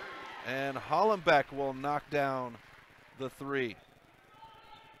 And Hollenbeck will knock down the 3.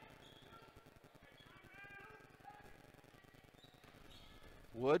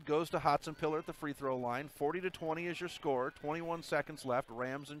 Wood goes to Hotzenpiller at the free throw line. 40-20 is your score. 21 seconds left.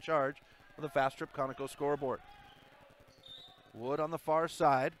 Rams in charge of the Fast Trip Conoco scoreboard. Wood on the far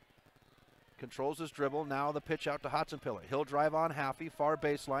side. Controls his dribble. Now the pitch out to Hotzenpiller. He'll drive on Haffey. Far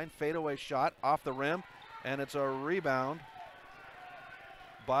baseline. Fadeaway shot off the rim. And it's a rebound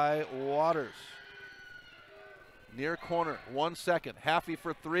by Waters. Near corner, 1 second. Haffey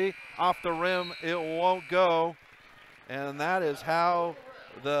for 3, off the rim, it won't go. And that is how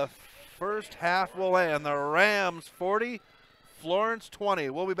the first half will end. The Rams 40, Florence 20.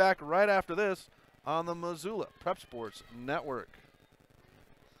 We'll be back right after this on the Missoula Prep Sports Network.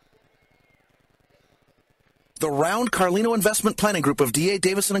 The Round Carlino Investment Planning Group of D.A.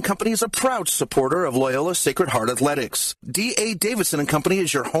 Davison & Company is a proud supporter of Loyola Sacred Heart Athletics. D.A. Davison & Company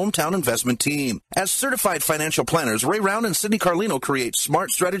is your hometown investment team. As certified financial planners, Ray Round and Sidney Carlino create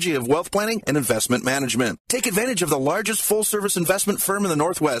smart strategy of wealth planning and investment management. Take advantage of the largest full-service investment firm in the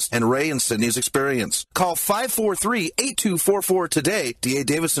Northwest and Ray and Sidney's experience. Call 543-8244 today. D.A.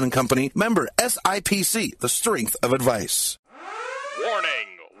 Davison & Company, member SIPC, the strength of advice.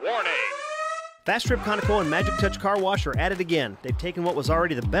 Warning, warning. Fast Trip Conoco and Magic Touch Car Wash are at it again. They've taken what was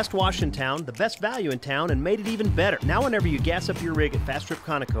already the best wash in town, the best value in town, and made it even better. Now whenever you gas up your rig at Fast Trip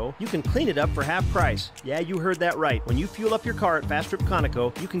Conoco, you can clean it up for half price. Yeah, you heard that right. When you fuel up your car at Fast Trip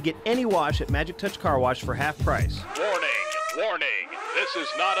Conoco, you can get any wash at Magic Touch Car Wash for half price. Warning, warning. This is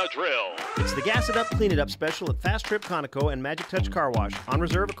not a drill. It's the Gas It Up, Clean It Up special at Fast Trip Conoco and Magic Touch Car Wash, on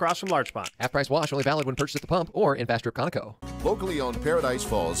reserve across from Larchmont. Half price wash only valid when purchased at the pump or in Fast Trip Conoco. Locally owned Paradise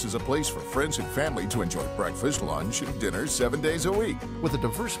Falls is a place for friends and family to enjoy breakfast, lunch, and dinner 7 days a week. With a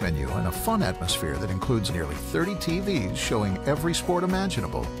diverse menu and a fun atmosphere that includes nearly 30 TVs showing every sport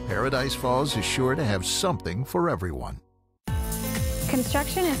imaginable, Paradise Falls is sure to have something for everyone.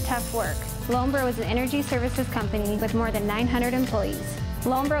 Construction is tough work. Lombro is an energy services company with more than 900 employees.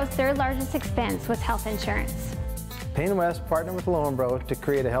 Lombro's third largest expense was health insurance. Payne West partnered with Lombro to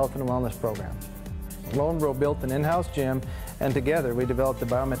create a health and wellness program. Lombro built an in-house gym, and together we developed a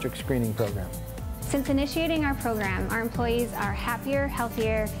biometric screening program. Since initiating our program, our employees are happier,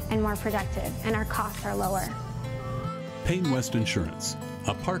 healthier, and more productive, and our costs are lower. Payne West Insurance,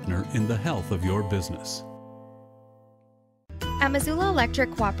 a partner in the health of your business. At Missoula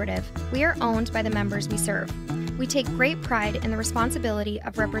Electric Cooperative, we are owned by the members we serve. We take great pride in the responsibility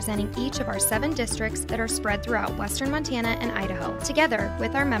of representing each of our 7 districts that are spread throughout western Montana and Idaho. Together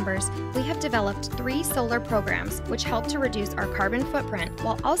with our members, we have developed 3 solar programs which help to reduce our carbon footprint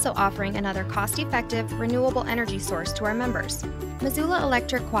while also offering another cost-effective, renewable energy source to our members. Missoula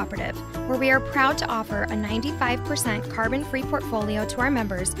Electric Cooperative, where we are proud to offer a 95% carbon-free portfolio to our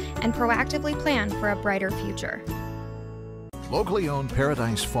members and proactively plan for a brighter future. Locally owned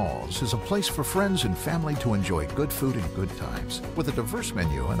Paradise Falls is a place for friends and family to enjoy good food and good times, with a diverse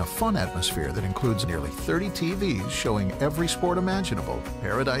menu and a fun atmosphere that includes nearly 30 TVs showing every sport imaginable.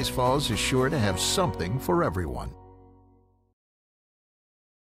 Paradise Falls is sure to have something for everyone.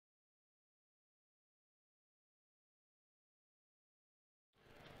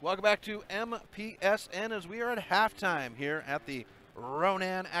 Welcome back to MPSN as we are at halftime here at the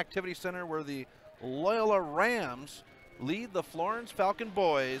Ronan Activity Center, where the Loyola Rams lead the Florence Falcon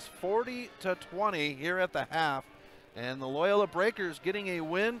boys 40-20 here at the half. And the Loyola Breakers getting a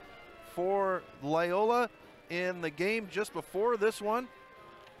win for Loyola in the game just before this one,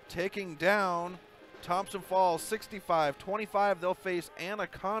 taking down Thompson Falls 65-25. They'll face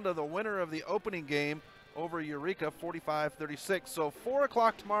Anaconda, the winner of the opening game, over Eureka 45-36. So 4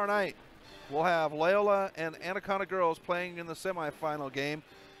 o'clock tomorrow night, we'll have Loyola and Anaconda girls playing in the semifinal game,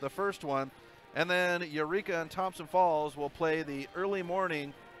 the first one. And then Eureka and Thompson Falls will play the early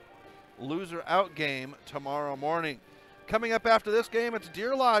morning loser out game tomorrow morning. Coming up after this game, it's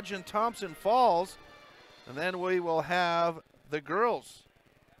Deer Lodge and Thompson Falls. And then we will have the girls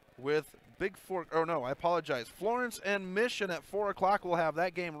with Big Fork, oh no, I apologize. Florence and Mission at 4 o'clock. We'll have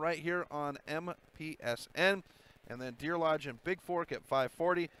that game right here on MPSN. And then Deer Lodge and Big Fork at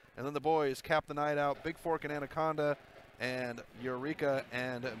 5:40. And then the boys cap the night out, Big Fork and Anaconda, and Eureka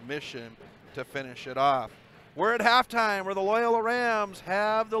and Mission to finish it off. We're at halftime where the Loyola Rams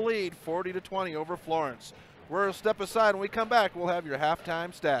have the lead 40-20 over Florence. We're a step aside. When we come back, we'll have your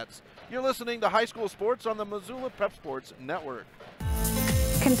halftime stats. You're listening to High School Sports on the Missoula Prep Sports Network.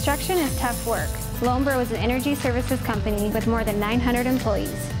 Construction is tough work. Loyola is an energy services company with more than 900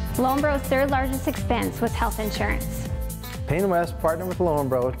 employees. Loyola's third largest expense was health insurance. Payne West partnered with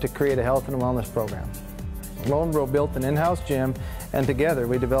Loyola to create a health and wellness program. Loyola built an in-house gym, and together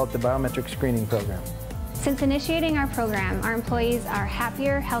we developed a biometric screening program. Since initiating our program, our employees are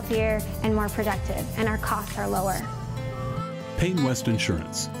happier, healthier, and more productive, and our costs are lower. Payne West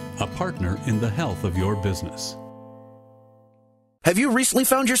Insurance, a partner in the health of your business. Have you recently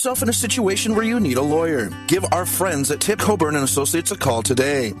found yourself in a situation where you need a lawyer? Give our friends at Tip Coburn & Associates a call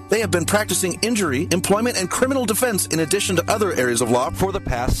today. They have been practicing injury, employment, and criminal defense in addition to other areas of law for the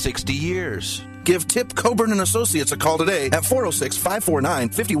past 60 years. Give Tip Coburn & Associates a call today at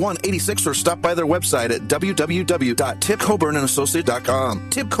 406-549-5186 or stop by their website at www.tipcoburnandassociates.com.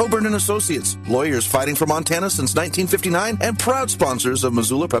 Tip Coburn & Associates, lawyers fighting for Montana since 1959 and proud sponsors of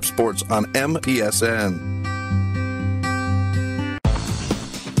Missoula Prep Sports on MPSN.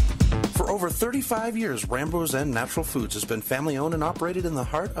 For over 35 years, Rainbow's End Natural Foods has been family-owned and operated in the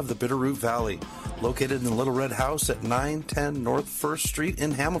heart of the Bitterroot Valley. Located in the Little Red House at 910 North 1st Street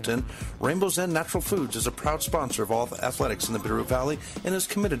in Hamilton, Rainbow's End Natural Foods is a proud sponsor of all the athletics in the Bitterroot Valley and is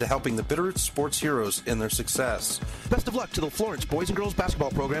committed to helping the Bitterroot sports heroes in their success. Best of luck to the Florence boys and girls basketball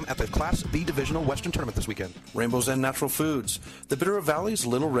program at the Class B Divisional Western Tournament this weekend. Rainbow's End Natural Foods, the Bitterroot Valley's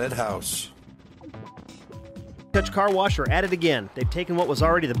Little Red House. Touch Car Wash are at it again. They've taken what was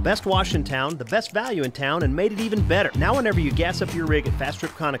already the best wash in town, the best value in town, and made it even better. Now whenever you gas up your rig at Fast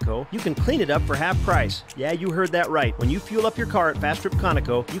Trip Conoco, you can clean it up for half price. Yeah, you heard that right. When you fuel up your car at Fast Trip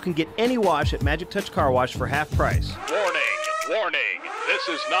Conoco, you can get any wash at Magic Touch Car Wash for half price. Warning, warning, this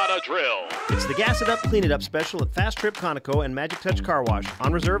is not a drill. It's the Gas It Up, Clean It Up special at Fast Trip Conoco and Magic Touch Car Wash,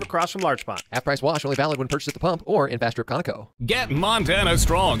 on reserve across from Large Pond. Half price wash only valid when purchased at the pump or in Fast Trip Conoco. Get Montana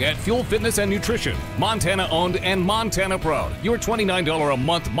strong at Fuel Fitness and Nutrition. Montana owned and Montana proud. Your $29 a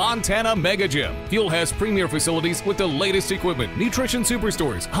month Montana Mega Gym. Fuel has premier facilities with the latest equipment, nutrition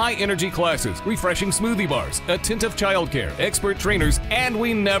superstores, high energy classes, refreshing smoothie bars, attentive childcare, expert trainers, and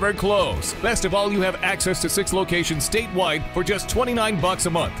we never close. Best of all, you have access to 6 locations statewide for just $29 a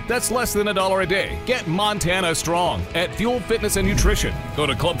month. That's less than $1 a day. Get Montana strong at Fuel Fitness and Nutrition. Go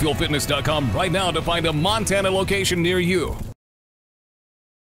to clubfuelfitness.com right now to find a Montana location near you.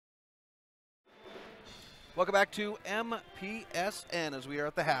 Welcome back to MPSN as we are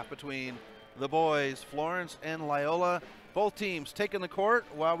at the half between the boys, Florence and Loyola. Both teams taking the court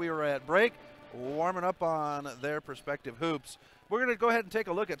while we were at break, warming up on their respective hoops. We're going to go ahead and take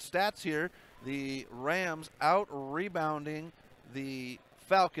a look at stats here. The Rams out rebounding the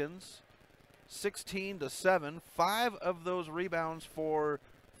Falcons 16-7. 5 of those rebounds for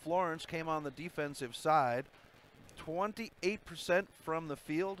Florence came on the defensive side. 28% from the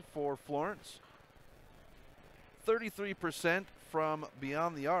field for Florence, 33% from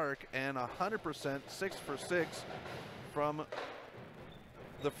beyond the arc, and 100%, 6 for 6 from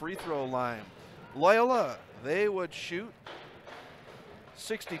the free throw line. Loyola, they would shoot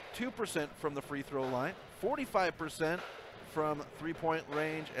 62% from the free throw line, 45% from three-point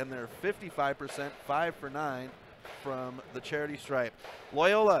range, and they're 55%, 5 for 9 from the charity stripe.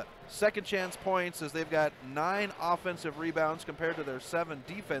 Loyola, second chance points as they've got 9 offensive rebounds compared to their 7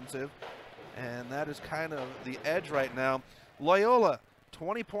 defensive, and that is kind of the edge right now. Loyola,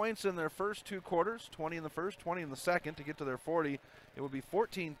 20 points in their first 2 quarters, 20 in the first, 20 in the second to get to their 40. It would be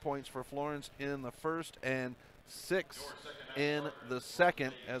 14 points for Florence in the first and 6 in the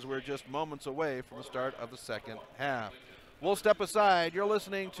second, as we're just moments away from the start of the second half. We'll step aside. You're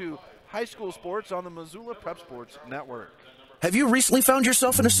listening to High School Sports on the Missoula Prep Sports Network. Have you recently found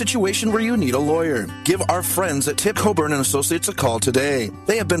yourself in a situation where you need a lawyer? Give our friends at Tip Coburn & Associates a call today.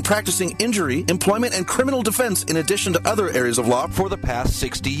 They have been practicing injury, employment, and criminal defense in addition to other areas of law for the past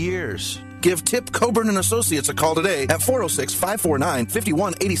 60 years. Give Tip Coburn & Associates a call today at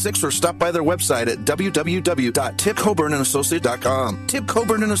 406-549-5186 or stop by their website at www.tipcoburnandassociates.com. Tip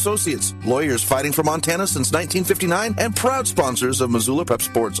Coburn & Associates, lawyers fighting for Montana since 1959 and proud sponsors of Missoula Prep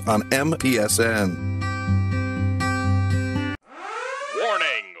Sports on MPSN.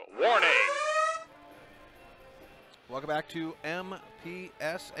 Welcome back to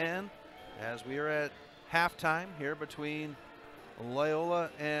MPSN as we are at halftime here between Loyola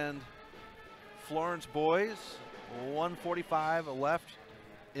and Florence boys. 1:45 left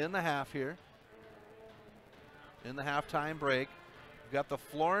in the half here. In the halftime break, we've got the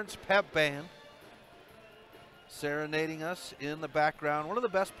Florence Pep Band serenading us in the background. One of the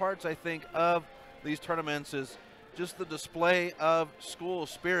best parts, I think, of these tournaments is just the display of school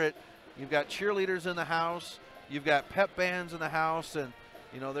spirit. You've got cheerleaders in the house. You've got pep bands in the house, and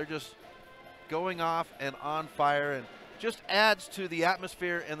you know they're just going off and on fire, and just adds to the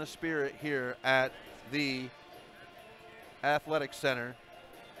atmosphere and the spirit here at the Athletic Center,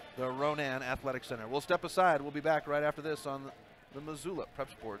 the Ronan Athletic Center. We'll step aside. We'll be back right after this on the Missoula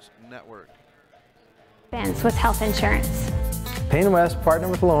Prep Sports Network. With health insurance. Payne West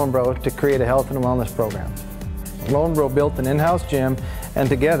partnered with Loyola to create a health and wellness program. Loyola built an in-house gym, and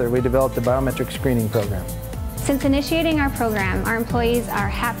together we developed a biometric screening program. Since initiating our program, our employees are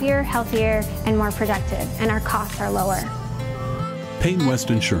happier, healthier, and more productive, and our costs are lower. Payne West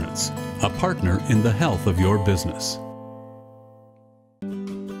Insurance, a partner in the health of your business.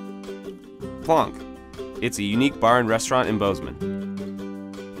 Plonk. It's a unique bar and restaurant in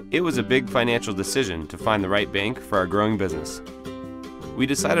Bozeman. It was a big financial decision to find the right bank for our growing business. We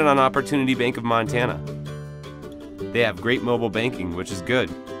decided on Opportunity Bank of Montana. They have great mobile banking, which is good,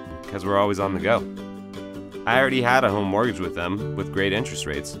 because we're always on the go. I already had a home mortgage with them, with great interest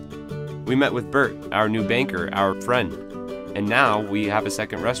rates. We met with Bert, our new banker, our friend, and now we have a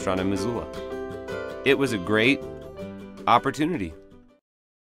second restaurant in Missoula. It was a great opportunity.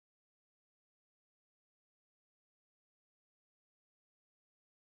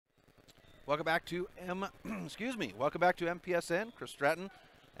 Welcome back to Welcome back to MPSN. Chris Stratton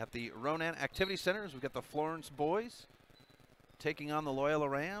at the Ronan Activity Center as we get the Florence boys taking on the Loyola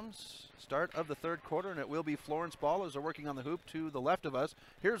Rams. Start of the third quarter, and it will be Florence ball as they're working on the hoop to the left of us.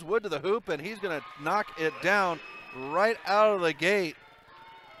 Here's Wood to the hoop, and he's going to knock it down right out of the gate.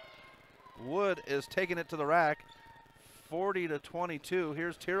 Wood is taking it to the rack, 40-22.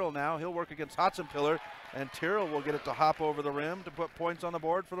 Here's Tyrrell now. He'll work against Hotzenpiller, and Tyrrell will get it to hop over the rim to put points on the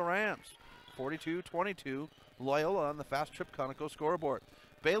board for the Rams. 42-22, Loyola on the Fast Trip Conoco scoreboard.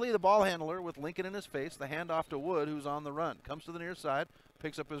 Bailey, the ball handler, with Lincoln in his face. The handoff to Wood, who's on the run. Comes to the near side,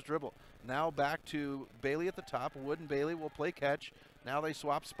 picks up his dribble. Now back to Bailey at the top. Wood and Bailey will play catch. Now they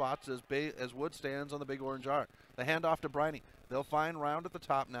swap spots as Wood stands on the big orange arc. The handoff to Briney. They'll find Round at the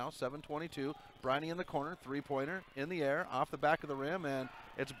top now, 7:22. Briney in the corner, three-pointer in the air, off the back of the rim, and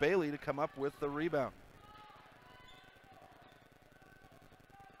it's Bailey to come up with the rebound.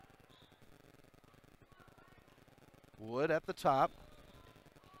 Wood at the top.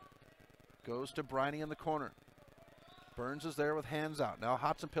 Goes to Briney in the corner. Burns is there with hands out. Now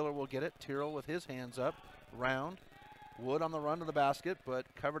Hotzenpiller will get it. Tyrrell with his hands up. Round. Wood on the run to the basket, but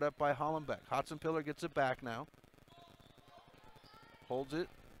covered up by Hollenbeck. Hotzenpiller gets it back now. Holds it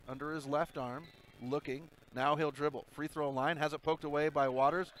under his left arm. Looking. Now he'll dribble. Free throw line. Has it poked away by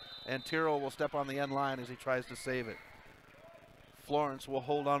Waters. And Tyrrell will step on the end line as he tries to save it. Florence will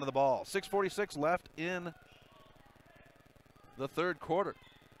hold on to the ball. 6:46 left in the third quarter.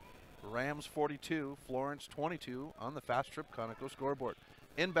 Rams 42, Florence 22 on the Fast Trip Conoco scoreboard.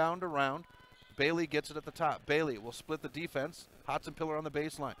 Inbound around. Bailey gets it at the top. Bailey will split the defense. Hotzenpiller on the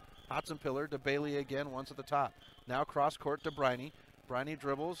baseline. Hotzenpiller to Bailey again once at the top. Now cross court to Briney. Briney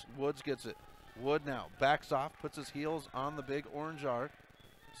dribbles. Woods gets it. Wood now backs off, puts his heels on the big orange arc.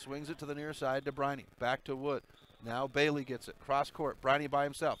 Swings it to the near side to Briney. Back to Wood. Now Bailey gets it. Cross court. Briney by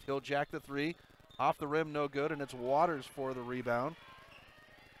himself. He'll jack the three. Off the rim, no good, and it's Waters for the rebound.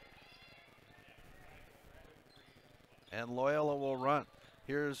 And Loyola will run.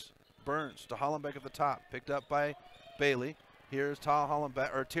 Here's Burns to Hollenbeck at the top. Picked up by Bailey. Here's Tyrrell.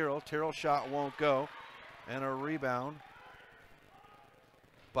 Tyrrell's shot won't go. And a rebound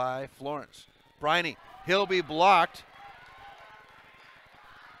by Florence. Briney, he'll be blocked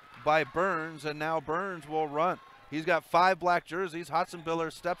by Burns, and now Burns will run. He's got 5 black jerseys.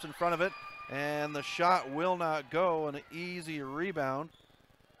 Hotzenbiller steps in front of it, and the shot will not go. An easy rebound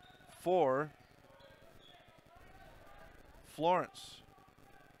for Florence.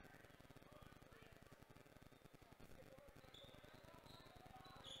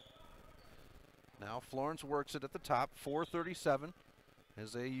 Now Florence works it at the top, 4:37,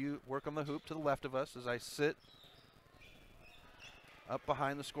 as they work on the hoop to the left of us as I sit up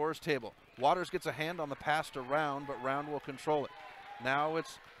behind the scorer's table. Waters gets a hand on the pass to Round, but Round will control it. Now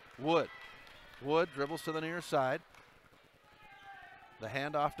it's Wood. Wood dribbles to the near side. The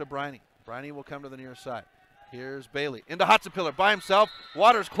handoff to Briney. Briney will come to the near side. Here's Bailey into Hotzenpiller by himself.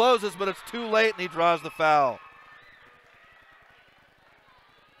 Waters closes, but it's too late, and he draws the foul.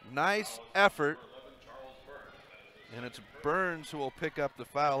 Nice effort. And it's Burns who will pick up the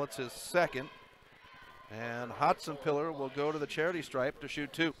foul. It's his second. And Hotzenpiller will go to the charity stripe to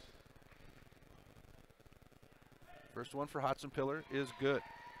shoot 2. First one for Hotzenpiller is good.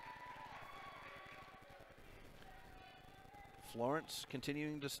 Florence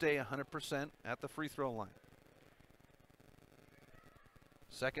continuing to stay 100% at the free throw line.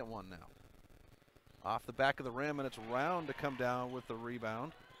 Second one now. Off the back of the rim, and it's Round to come down with the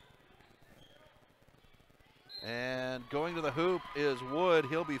rebound. And going to the hoop is Wood.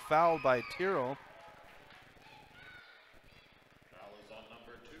 He'll be fouled by Tyrrell. Foul is on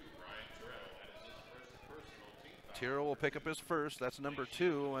number 2, Ryan Tyrrell. That is his first personal team foul. Tyrrell will pick up his first. That's number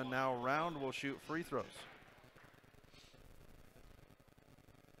 2, and now Round will shoot free throws.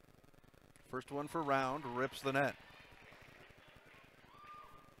 First one for Round, rips the net.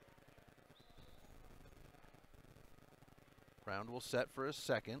 Round will set for his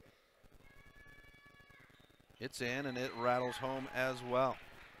second. It's in, and it rattles home as well.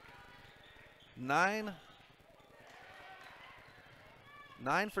 9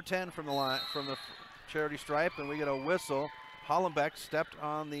 for 10 from the line, from the charity stripe, and we get a whistle. Hollenbeck stepped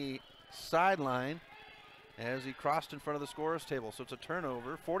on the sideline as he crossed in front of the scorer's table. So it's a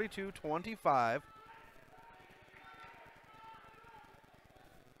turnover, 42-25.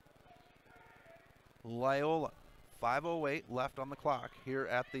 Loyola, 5:08 left on the clock here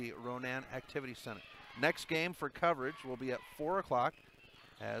at the Ronan Activity Center. Next game for coverage will be at 4 o'clock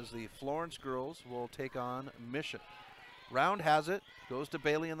as the Florence girls will take on Mission. Round has it, goes to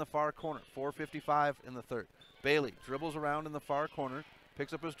Bailey in the far corner, 4:55 in the third. Bailey dribbles around in the far corner,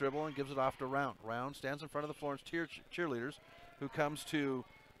 picks up his dribble and gives it off to Round. Round stands in front of the Florence cheerleaders, who comes to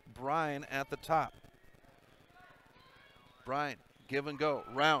Bryan at the top. Bryan, give and go.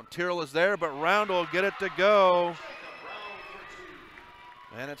 Round, Tyrrell is there, but Round will get it to go.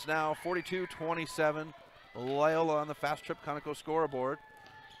 And it's now 42-27. Loyola on the Fast Trip Conoco scoreboard.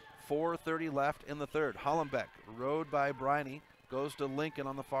 4:30 left in the third. Hollenbeck, rode by Briney, goes to Lincoln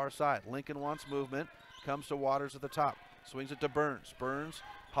on the far side. Lincoln wants movement, comes to Waters at the top. Swings it to Burns. Burns,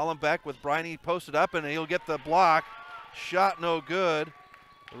 Hollenbeck with Briney posted up, and he'll get the block. Shot no good.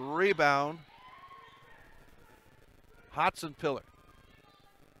 Rebound. Hotzenpiller.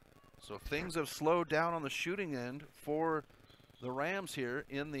 So things have slowed down on the shooting end for the Rams here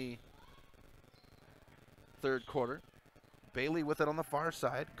in the third quarter. Bailey with it on the far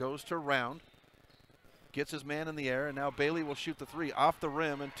side, goes to Round, gets his man in the air, and now Bailey will shoot the 3 off the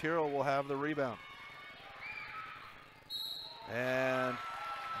rim, and Tyrrell will have the rebound. And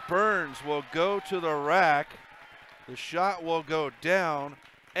Burns will go to the rack. The shot will go down,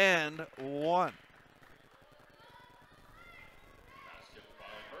 and 1.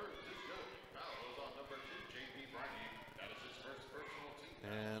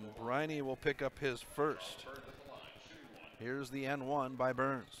 And Briney will pick up his first. Here's the N1 by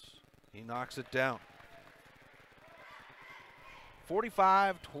Burns. He knocks it down.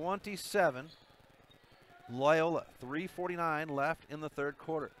 45-27. Loyola, 3:49 left in the third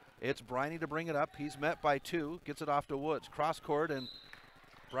quarter. It's Briney to bring it up. He's met by 2, gets it off to Woods. Cross court, and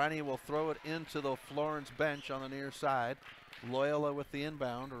Briney will throw it into the Florence bench on the near side. Loyola with the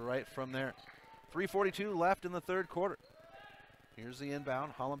inbound right from there. 3:42 left in the third quarter. Here's the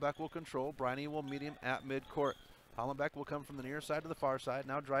inbound. Hollenbeck will control. Briney will meet him at midcourt. Hollenbeck will come from the near side to the far side.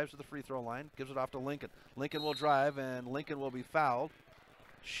 Now drives to the free throw line. Gives it off to Lincoln. Lincoln will drive, and Lincoln will be fouled.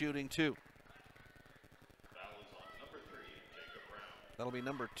 Shooting 2. Foul is on number 3, Jacob Round. That'll be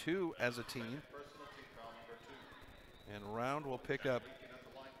number 2 as a team. Personal team foul number 2. And Round will pick up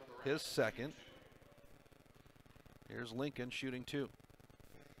his second. Here's Lincoln shooting 2.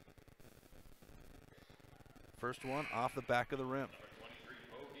 First one off the back of the rim.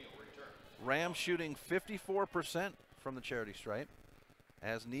 Rams shooting 54% from the charity stripe.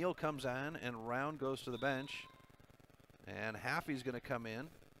 As Neal comes on and Round goes to the bench. And Haffey's going to come in.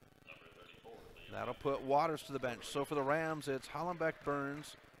 That'll put Waters to the bench. So for the Rams, it's Hollenbeck,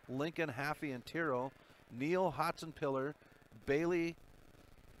 Burns, Lincoln, Haffey, and Tyrrell. Neal, Hotson-Piller, Bailey,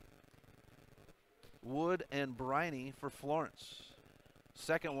 Wood, and Briney for Florence.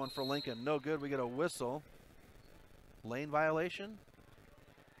 Second one for Lincoln. No good. We get a whistle. Lane violation.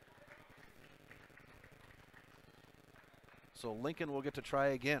 So Lincoln will get to try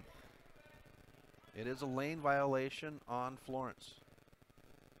again. It is a lane violation on Florence.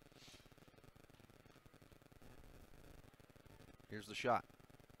 Here's the shot.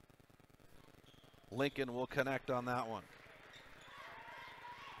 Lincoln will connect on that one.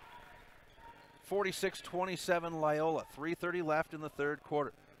 46-27 Loyola. 3:30 left in the third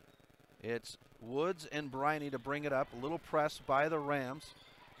quarter. It's Woods and Briney to bring it up. A little press by the Rams.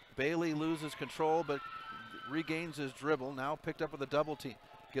 Bailey loses control but regains his dribble. Now picked up with a double team.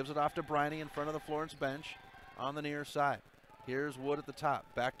 Gives it off to Briney in front of the Florence bench on the near side. Here's Wood at the top.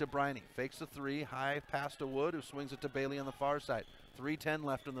 Back to Briney. Fakes the 3. High pass to Wood, who swings it to Bailey on the far side. 3:10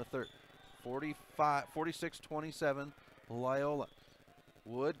 left in the third. 46-27 Loyola.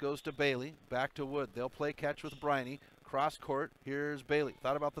 Wood goes to Bailey. Back to Wood. They'll play catch with Briney. Cross court. Here's Bailey.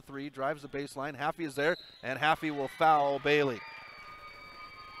 Thought about the 3. Drives the baseline. Haffey is there, and Haffey will foul Bailey.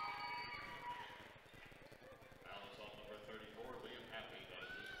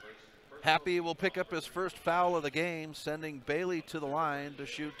 Happy will pick up his first foul of the game, sending Bailey to the line to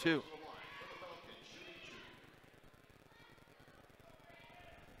shoot 2.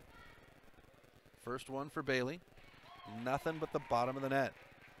 First one for Bailey. Nothing but the bottom of the net.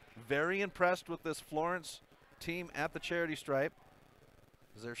 Very impressed with this Florence team at the charity stripe.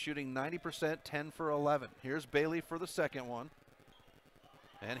 They're shooting 90%, 10 for 11. Here's Bailey for the second one.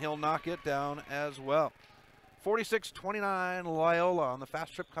 And he'll knock it down as well. 46-29 Loyola on the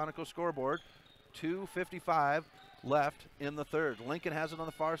Fast Trip Conoco scoreboard. 2:55 left in the third. Lincoln has it on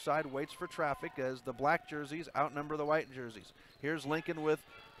the far side, waits for traffic as the black jerseys outnumber the white jerseys. Here's Lincoln with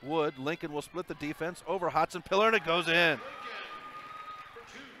Wood. Lincoln will split the defense over Hotson-Piller, and it goes in.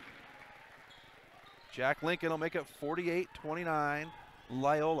 Jack Lincoln will make it 48-29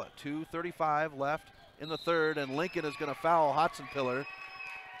 Loyola. 2:35 left in the third, and Lincoln is going to foul Hotson-Piller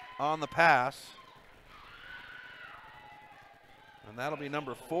on the pass. And that'll be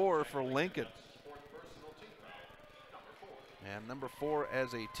number 4 for Lincoln. And number 4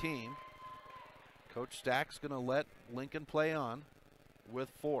 as a team. Coach Stack's going to let Lincoln play on with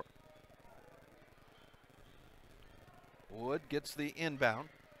 4. Wood gets the inbound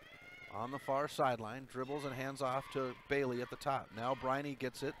on the far sideline. Dribbles and hands off to Bailey at the top. Now Briney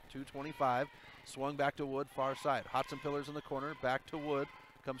gets it. 2:25. Swung back to Wood, far side. Hotson-Piller's in the corner. Back to Wood.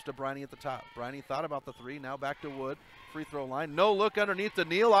 Comes to Briney at the top. Briney thought about the 3. Now back to Wood. Free throw line. No look underneath the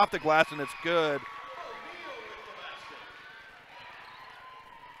Neal off the glass, and it's good.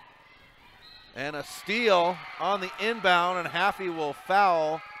 And a steal on the inbound, and Haffey will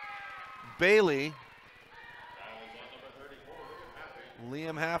foul Bailey.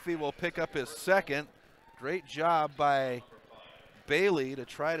 Liam Haffey will pick up his second. Great job by Bailey to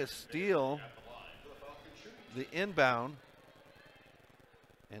try to steal the inbound.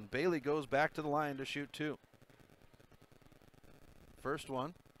 And Bailey goes back to the line to shoot 2. First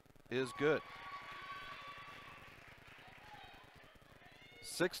one is good.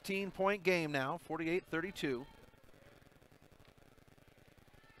 16-point game now, 48-32.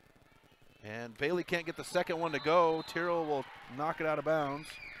 And Bailey can't get the second one to go. Tyrrell will knock it out of bounds.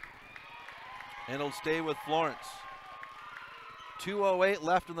 And it'll stay with Florence. 2:08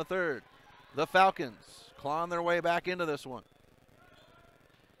 left in the third. The Falcons clawing their way back into this one.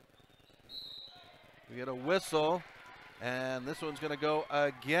 We get a whistle, and this one's going to go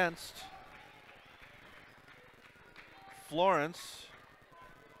against Florence.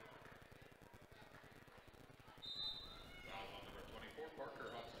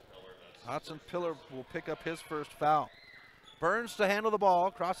 Hotson-Piller will pick up his first foul. Burns to handle the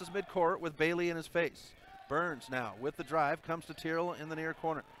ball, crosses midcourt with Bailey in his face. Burns now with the drive, comes to Tyrrell in the near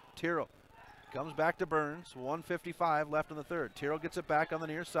corner. Tyrrell comes back to Burns, 1:55 left in the third. Tyrrell gets it back on the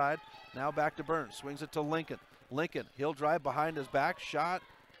near side, now back to Burns, swings it to Lincoln. Lincoln, he'll drive behind his back, shot,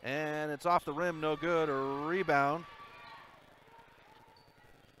 and it's off the rim, no good. A rebound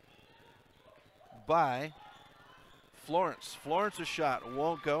by Florence. Florence's shot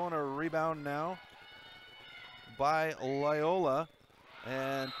won't go, and a rebound now by Loyola.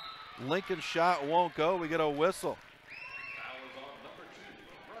 And Lincoln's shot won't go. We get a whistle.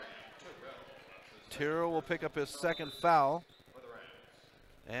 Tyrrell will pick up his second foul.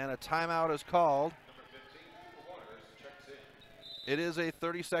 And a timeout is called. It is a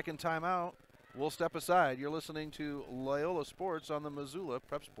 30-second timeout. We'll step aside. You're listening to Loyola Sports on the Missoula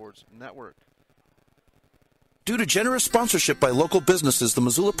Prep Sports Network. Due to generous sponsorship by local businesses, the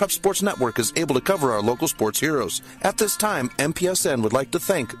Missoula Prep Sports Network is able to cover our local sports heroes. At this time, MPSN would like to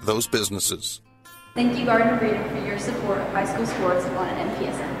thank those businesses. Thank you, Garden Freedom, for your support of high school sports on an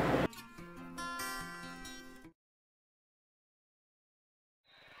MPSN.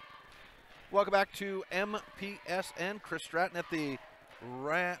 Welcome back to MPSN. Chris Stratton at the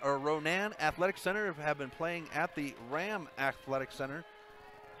Ronan Athletic Center have been playing at the Ram Athletic Center,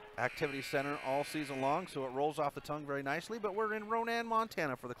 Activity Center all season long, so it rolls off the tongue very nicely. But we're in Ronan,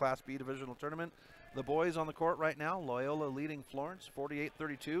 Montana for the Class B Divisional Tournament. The boys on the court right now, Loyola leading Florence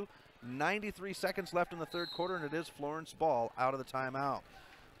 48-32. 93 seconds left in the third quarter, and it is Florence ball out of the timeout.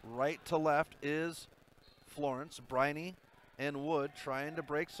 Right to left is Florence. Briney and Wood trying to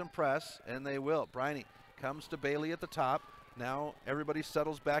break some press, and they will. Briney comes to Bailey at the top. Now everybody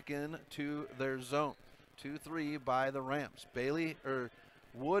settles back in to their zone. 2-3 by the Rams.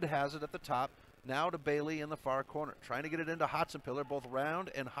 Wood has it at the top. Now to Bailey in the far corner. Trying to get it into Hotzenpiller. Both Round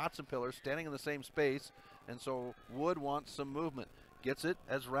and Hotzenpiller standing in the same space, and so Wood wants some movement. Gets it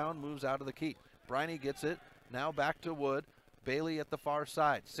as Round moves out of the key. Briney gets it. Now back to Wood. Bailey at the far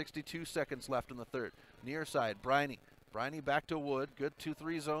side. 62 seconds left in the third. Near side, Briney. Briney back to Wood. Good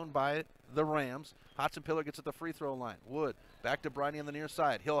 2-3 zone by the Rams. Hotzenpiller gets at the free throw line. Wood back to Briney on the near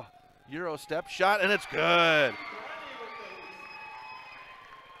side. He'll Euro step, shot, and it's good.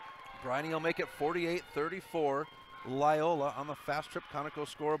 Briney will make it 48-34. Loyola on the Fast Trip Conoco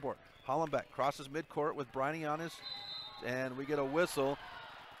scoreboard. Hollenbeck crosses midcourt with Briney on his, and we get a whistle.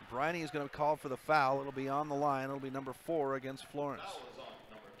 Briney is going to call for the foul. It'll be on the line. It'll be number 4 against Florence.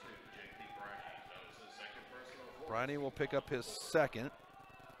 Briney will pick up his second.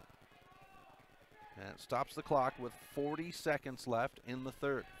 And it stops the clock with 40 seconds left in the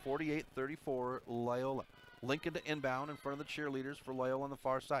third. 48-34 Loyola. Lincoln to inbound in front of the cheerleaders for Loyola on the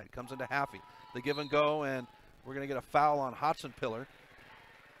far side. Comes into Haffey. The give and go, and we're going to get a foul on Hotzenpiller.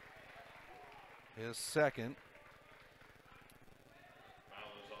 His second.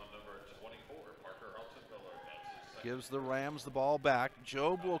 Gives the Rams the ball back.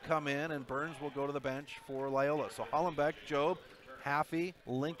 Job will come in, and Burns will go to the bench for Loyola. So Hollenbeck, Job, Haffey,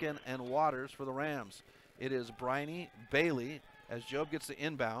 Lincoln, and Waters for the Rams. It is Briney, Bailey, as Job gets the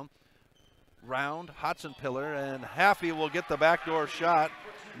inbound. Round, Hotzenpiller, and Haffey will get the backdoor shot.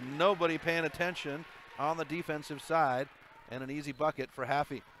 Nobody paying attention on the defensive side, and an easy bucket for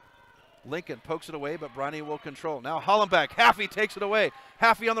Haffey. Lincoln pokes it away, but Briney will control. Now Hollenbeck, Haffey takes it away.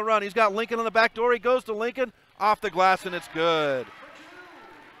 Haffey on the run. He's got Lincoln on the back door. He goes to Lincoln, off the glass, and it's good.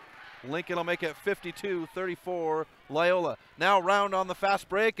 Lincoln will make it 52-34 Loyola. Now Round on the fast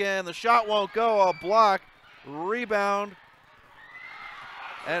break, and the shot won't go. A block, rebound,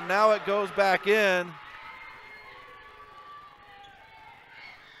 and now it goes back in.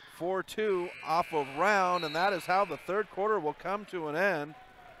 4-2 off of Round, and that is how the third quarter will come to an end.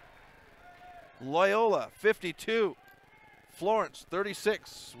 Loyola 52, Florence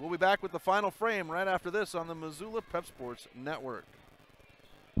 36. We'll be back with the final frame right after this on the Missoula Prep Sports Network.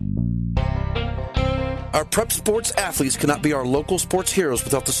 Our prep sports athletes cannot be our local sports heroes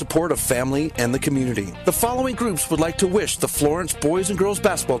without the support of family and the community. The following groups would like to wish the Florence boys and girls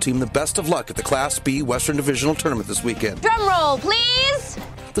basketball team the best of luck at the Class B Western Divisional Tournament this weekend. Drum roll, please!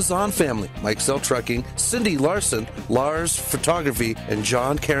 The Zahn family, Mike Zell Trucking, Cindy Larson, Lars Photography, and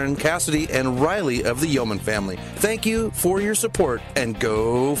John, Karen Cassidy, and Riley of the Yeoman family. Thank you for your support, and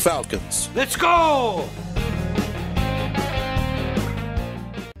go Falcons. Let's go!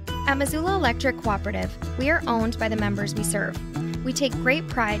 At Missoula Electric Cooperative, we are owned by the members we serve. We take great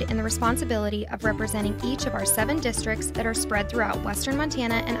pride in the responsibility of representing each of our 7 districts that are spread throughout western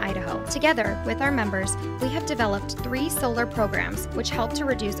Montana and Idaho. Together with our members, we have developed 3 solar programs which help to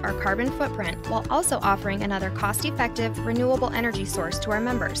reduce our carbon footprint while also offering another cost-effective, renewable energy source to our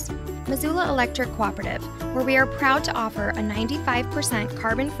members. Missoula Electric Cooperative, where we are proud to offer a 95%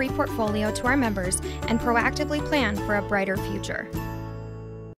 carbon-free portfolio to our members and proactively plan for a brighter future.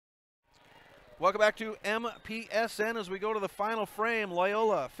 Welcome back to MPSN as we go to the final frame.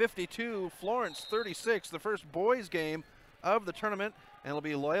 Loyola 52, Florence 36, the first boys game of the tournament, and it'll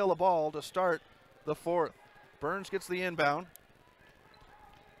be Loyola ball to start the fourth. Burns gets the inbound,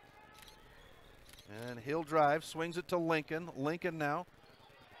 and he'll drive, swings it to Lincoln. Lincoln now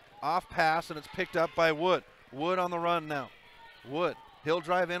off pass, and it's picked up by Wood. Wood on the run now. Wood, he'll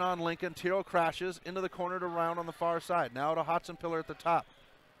drive in on Lincoln. Tiro crashes into the corner to Round on the far side. Now to Hotzenpiller at the top.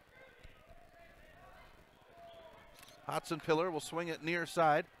 Hudson Pillar will swing it near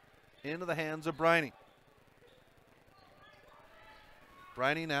side into the hands of Briney.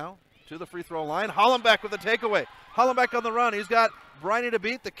 Briney now to the free throw line. Hollenbeck with the takeaway. Hollenbeck on the run. He's got Briney to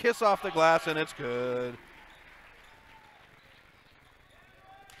beat. The kiss off the glass, and it's good.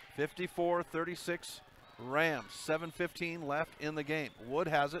 54-36 Rams. 7:15 left in the game. Wood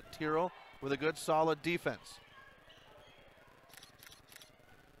has it. Tyrrell with a good solid defense.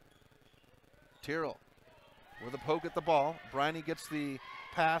 Tyrrell with a poke at the ball. Briney gets the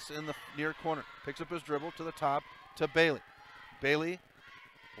pass in the near corner. Picks up his dribble to the top to Bailey. Bailey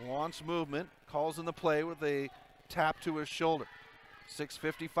wants movement. Calls in the play with a tap to his shoulder.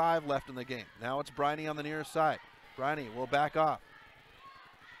 6:55 left in the game. Now it's Briney on the near side. Briney will back off.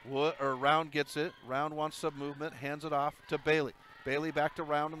 Round gets it. Round wants some movement. Hands it off to Bailey. Bailey back to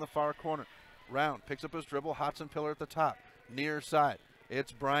Round in the far corner. Round picks up his dribble. Hudson Pillar at the top. Near side.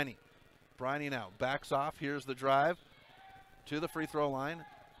 It's Briney. Briney now backs off. Here's the drive to the free throw line.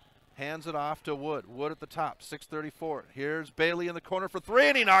 Hands it off to Wood. Wood at the top. 6:34. Here's Bailey in the corner for three,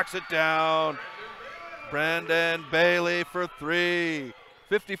 and he knocks it down. Brandon Bailey for three.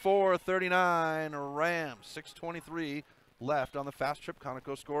 54-39 Rams. 6:23 left on the Fast Trip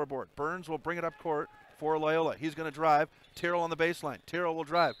Conoco scoreboard. Burns will bring it up court for Loyola. He's going to drive. Tyrrell on the baseline. Tyrrell will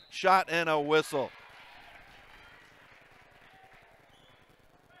drive. Shot and a whistle.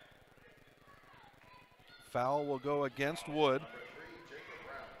 Foul will go against Wood.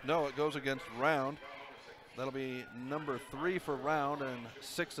 No, it goes against Round. That'll be number 3 for Round and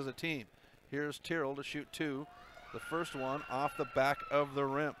 6 as a team. Here's Tyrrell to shoot 2. The first one off the back of the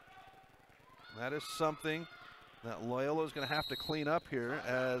rim. That is something that Loyola is going to have to clean up here,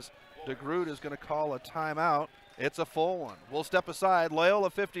 as DeGroot is going to call a timeout. It's a full one. We'll step aside. Loyola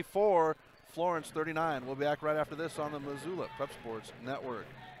 54, Florence 39. We'll be back right after this on the Missoula Prep Sports Network.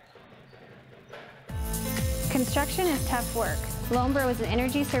 Construction is tough work. Lombro is an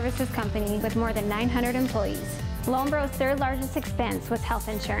energy services company with more than 900 employees. Lombro's third largest expense was health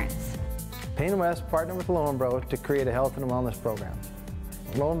insurance. Payne West partnered with Lombro to create a health and wellness program.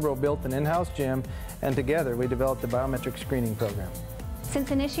 Lombro built an in-house gym, and together we developed a biometric screening program.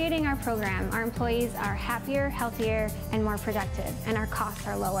 Since initiating our program, our employees are happier, healthier, and more productive, and our costs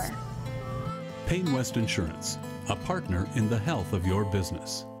are lower. Payne West Insurance, a partner in the health of your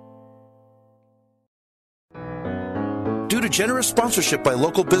business. Due to generous sponsorship by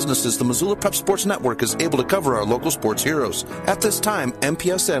local businesses, the Missoula Prep Sports Network is able to cover our local sports heroes. At this time,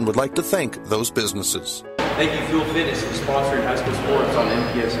 MPSN would like to thank those businesses. Thank you, Fuel Fitness, for sponsoring high school sports on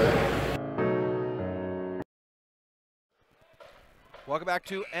MPSN. Welcome back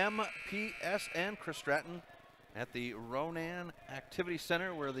to MPSN. Chris Stratton at the Ronan Activity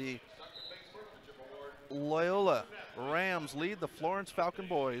Center, where the Loyola Rams lead the Florence Falcon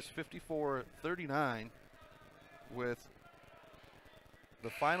Boys 54-39 with the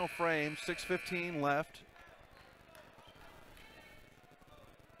final frame, 6:15 left.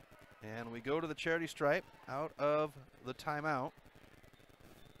 And we go to the charity stripe out of the timeout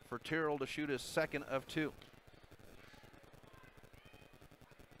for Tyrrell to shoot his second of 2.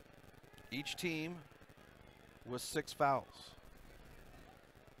 Each team with 6 fouls.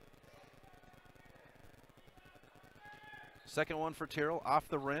 Second one for Tyrrell, off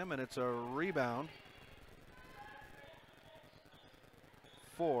the rim, and it's a rebound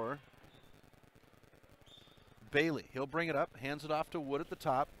for Bailey. He'll bring it up, hands it off to Wood at the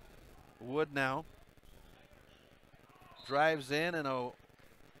top. Wood now drives in, and a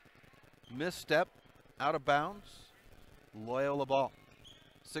misstep out of bounds. Loyola ball.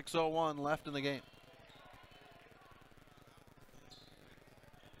 6:01 left in the game.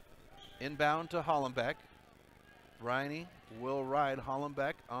 Inbound to Hollenbeck. Briney will ride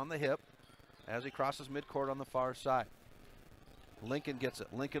Hollenbeck on the hip as he crosses midcourt on the far side. Lincoln gets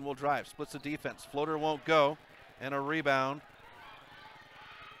it. Lincoln will drive, splits the defense. Floater won't go, and a rebound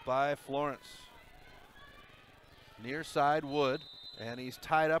by Florence. Near side Wood, and he's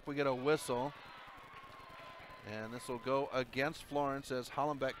tied up. We get a whistle, and this will go against Florence as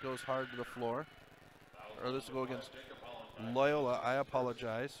Hollenbeck goes hard to the floor. Or this will go against Loyola. I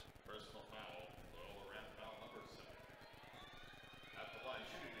apologize.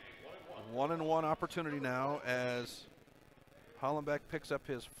 1-and-1 opportunity now as Hollenbeck picks up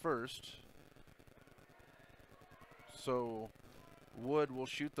his first. So Wood will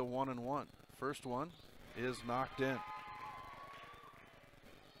shoot the 1-and-1. First one is knocked in.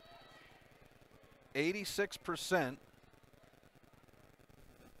 86%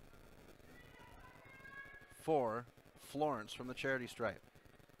 for Florence from the charity stripe.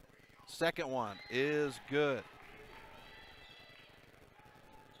 Second one is good.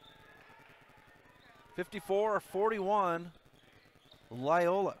 54-41,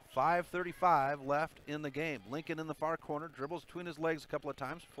 Loyola. 5:35 left in the game. Lincoln in the far corner, dribbles between his legs a couple of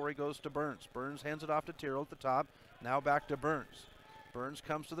times before he goes to Burns. Burns hands it off to Tyrrell at the top. Now back to Burns. Burns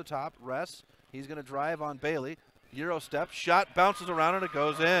comes to the top, rests. He's going to drive on Bailey. Euro step, shot bounces around and it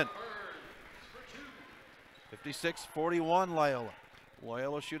goes in. 56-41 Loyola.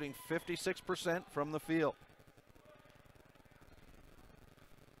 Loyola shooting 56% from the field.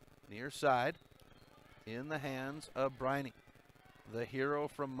 Near side in the hands of Briney, the hero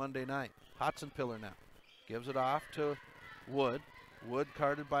from Monday night. Hotzenpiller now gives it off to Wood. Wood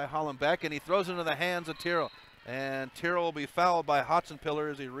guarded by Hollenbeck, and he throws it into the hands of Tyrrell. And Tyrrell will be fouled by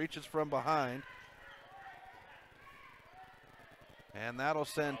Hotzenpiller as he reaches from behind. And that'll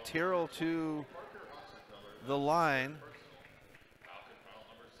send Tyrrell to the line,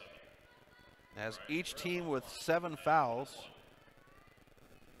 as each team with 7 fouls.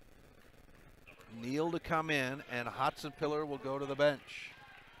 Neal to come in, and Hotzenpiller will go to the bench.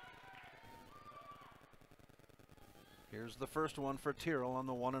 Here's the first one for Tyrrell on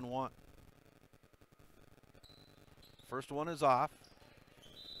the 1-and-1. First one is off.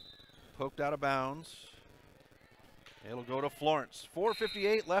 Poked out of bounds. It'll go to Florence.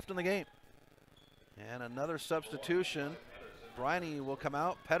 4:58 left in the game. And another substitution. Briney will come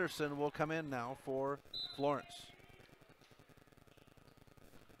out. Pedersen will come in now for Florence.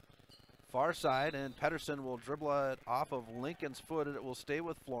 Far side, and Pedersen will dribble it off of Lincoln's foot, and it will stay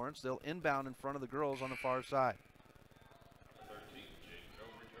with Florence. They'll inbound in front of the girls on the far side.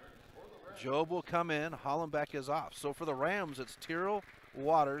 Job will come in. Hollenbeck is off. So for the Rams, it's Tyrrell,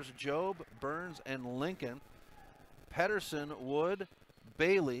 Waters, Job, Burns, and Lincoln. Pedersen, Wood,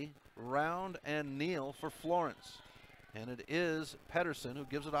 Bailey, Round, and Neal for Florence. And it is Pedersen who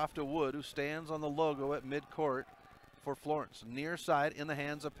gives it off to Wood, who stands on the logo at midcourt for Florence. Near side in the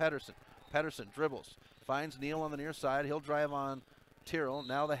hands of Pedersen. Pedersen dribbles, finds Neal on the near side. He'll drive on Tyrrell.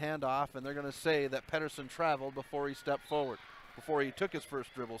 Now the handoff, and they're going to say that Pedersen traveled before he stepped forward, before he took his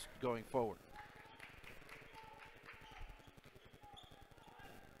first dribbles going forward.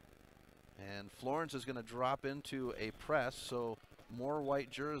 And Florence is going to drop into a press, so more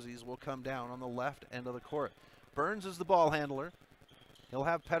white jerseys will come down on the left end of the court. Burns is the ball handler. He'll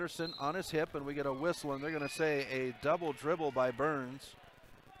have Pedersen on his hip, and we get a whistle, and they're going to say a double dribble by Burns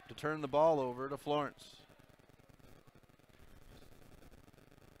to turn the ball over to Florence.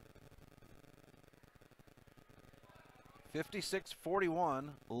 (56-41)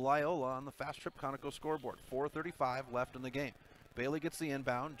 Loyola on the Fast Trip Conoco scoreboard. 4:35 left in the game. Bailey gets the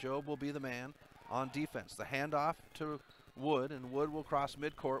inbound. Job will be the man on defense. The handoff to Wood, and Wood will cross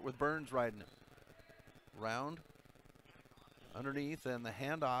midcourt with Burns riding him. Round underneath, and the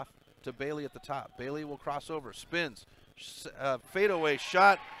handoff to Bailey at the top. Bailey will cross over, spins, fadeaway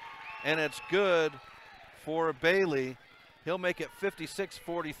shot, and it's good for Bailey. He'll make it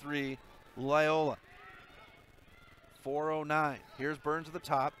 56-43 Loyola. 4:09. Here's Burns at the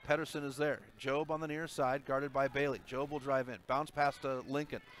top. Pedersen is there. Job on the near side, guarded by Bailey. Job will drive in. Bounce pass to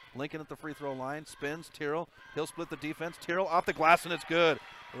Lincoln. Lincoln at the free throw line. Spins. Tyrrell. He'll split the defense. Tyrrell off the glass, and it's good.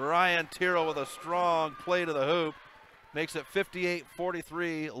 Ryan Tyrrell with a strong play to the hoop. Makes it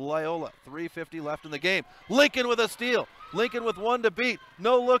 58-43 Loyola. 3:50 left in the game. Lincoln with a steal. Lincoln with one to beat.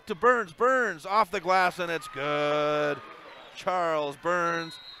 No look to Burns. Burns off the glass, and it's good. Charles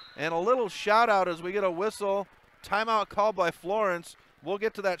Burns. And a little shout out as we get a whistle. Timeout called by Florence. We'll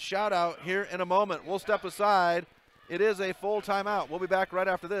get to that shout out here in a moment. We'll step aside. It is a full timeout. We'll be back right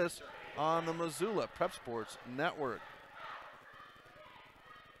after this on the Missoula Prep Sports Network.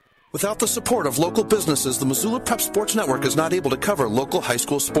 Without the support of local businesses, the Missoula Prep Sports Network is not able to cover local high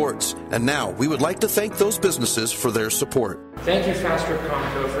school sports. And now, we would like to thank those businesses for their support. Thank you, Fast Trip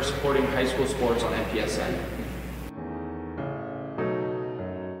Conoco, for supporting high school sports on MPSN.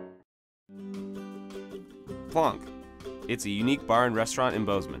 Plonk. It's a unique bar and restaurant in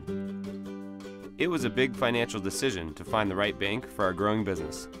Bozeman. It was a big financial decision to find the right bank for our growing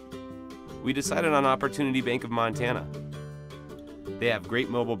business. We decided on Opportunity Bank of Montana. They have great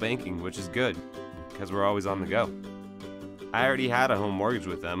mobile banking, which is good, because we're always on the go. I already had a home mortgage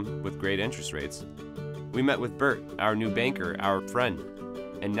with them, with great interest rates. We met with Bert, our new banker, our friend,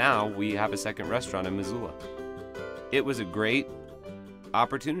 and now we have a second restaurant in Missoula. It was a great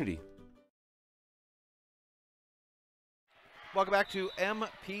opportunity. Welcome back to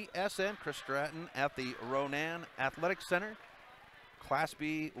MPSN. Chris Stratton at the Ronan Athletic Center. Class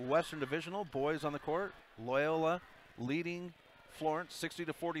B Western Divisional, boys on the court. Loyola leading Florence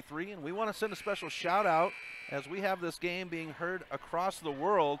 60-43, and we want to send a special shout out as we have this game being heard across the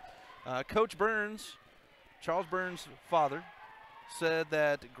world. Coach Burns, Charles Burns' father, said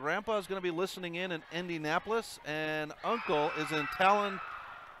that Grandpa is going to be listening in Indianapolis, and Uncle is in Talon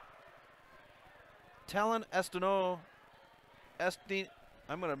Estino.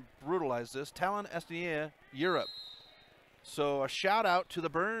 I'm going to brutalize this. Talon Estino, Europe. So a shout out to the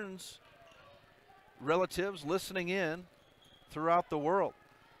Burns relatives listening in throughout the world.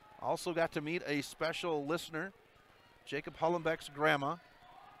 Also got to meet a special listener, Jacob Hollenbeck's grandma.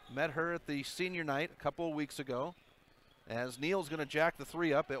 Met her at the senior night a couple of weeks ago. As Neal's going to jack the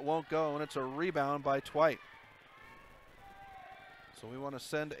three up, it won't go, and it's a rebound by Twite. So we want to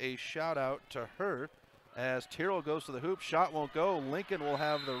send a shout out to her as Tyrrell goes to the hoop. Shot won't go. Lincoln will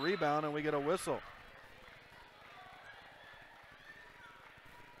have the rebound, and we get a whistle.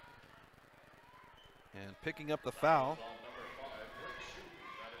 And picking up the foul,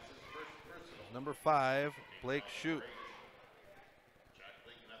 number 5, Blake Shute.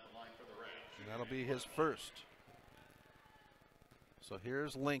 And that'll be his first. So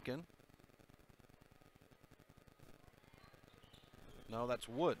here's Lincoln. No, that's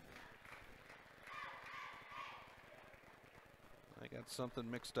Wood. I got something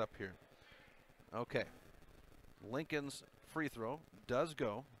mixed up here. Okay. Lincoln's free throw does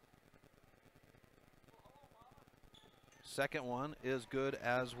go. Second one is good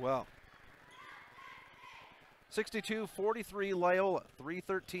as well. 62-43 Loyola.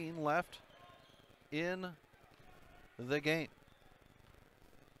 3:13 left in the game.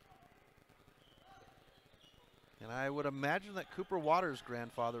 And I would imagine that Cooper Waters'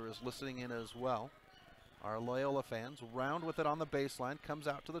 grandfather is listening in as well. Our Loyola fans. Round with it on the baseline. Comes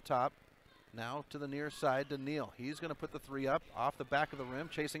out to the top. Now to the near side to Neal. He's going to put the three up off the back of the rim.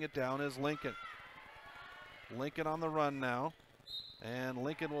 Chasing it down is Lincoln. Lincoln on the run now. And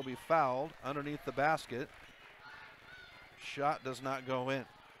Lincoln will be fouled underneath the basket. Shot does not go in.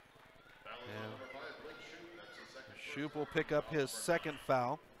 And Shoup will pick up his second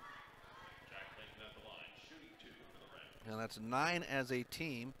foul. And that's 9 as a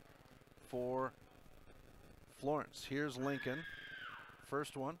team for Florence. Here's Lincoln.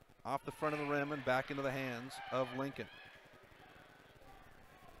 First one off the front of the rim and back into the hands of Lincoln.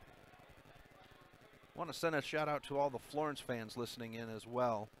 I want to send a shout out to all the Florence fans listening in as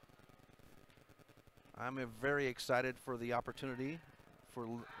well. I'm very excited for the opportunity for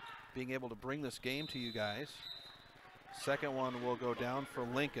being able to bring this game to you guys. Second one will go down for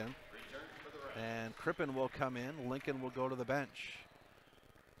Lincoln. And Crippen will come in. Lincoln will go to the bench.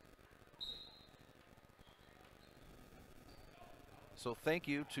 So thank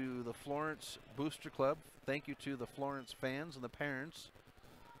you to the Florence Booster Club. Thank you to the Florence fans and the parents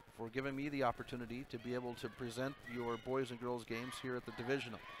for giving me the opportunity to be able to present your boys and girls games here at the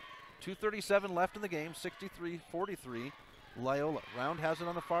Divisional. 2:37 left in the game, 63-43 Loyola. Round has it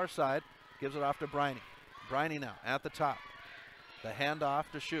on the far side, gives it off to Briney. Briney now at the top. The handoff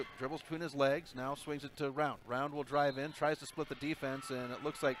to Shoup, dribbles between his legs, now swings it to Round. Round will drive in, tries to split the defense, and it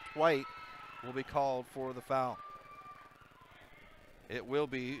looks like Twite will be called for the foul. It will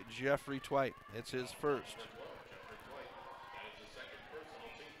be Jeffrey Twite. It's his first.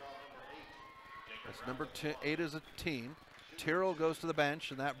 That's number 8 as a team. Tyrrell goes to the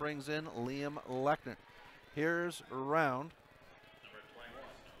bench, and that brings in Liam Lechner. Here's Round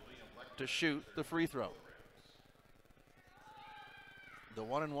to shoot the free throw. The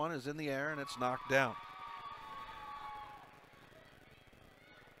 1-and-1 is in the air, and it's knocked down.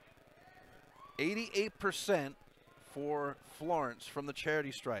 88% for Florence from the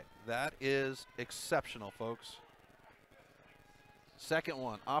charity stripe. That is exceptional, folks. Second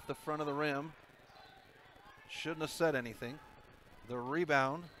one off the front of the rim. Shouldn't have said anything. The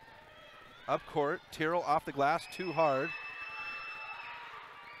rebound up court. Tyrrell off the glass, too hard.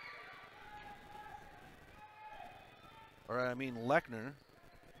 Or I mean Lechner.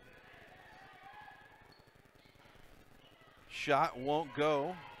 Shot won't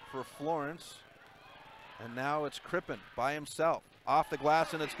go for Florence. And now it's Crippen by himself. Off the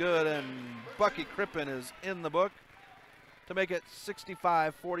glass, and it's good. And Bucky Crippen is in the book to make it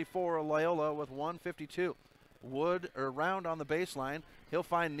 65-44 Loyola with 1:52. Wood or Round on the baseline. He'll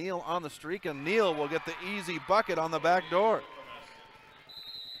find Neal on the streak, and Neal will get the easy bucket on the back door.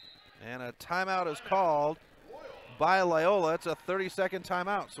 And a timeout is called by Loyola. It's a 30-second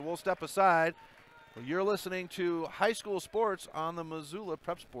timeout, so we'll step aside. You're listening to High School Sports on the Missoula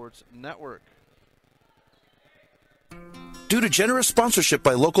Prep Sports Network. Due to generous sponsorship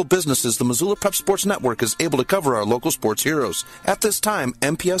by local businesses, the Missoula Prep Sports Network is able to cover our local sports heroes. At this time,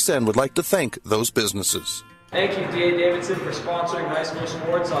 MPSN would like to thank those businesses. Thank you, D.A. Davidson, for sponsoring high school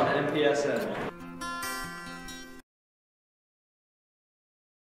sports on MPSN.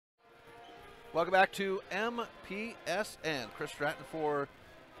 Welcome back to MPSN. Chris Stratton for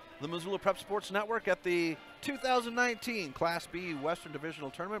the Missoula Prep Sports Network at the 2019 Class B Western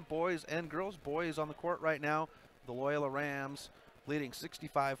Divisional Tournament. Boys and girls. Boys on the court right now. The Loyola Rams leading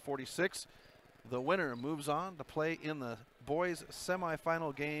 65-46. The winner moves on to play in the boys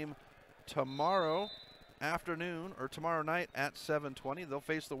semifinal game tomorrow afternoon, or tomorrow night at 7:20. They'll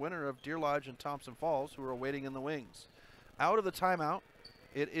face the winner of Deer Lodge and Thompson Falls, who are waiting in the wings. Out of the timeout,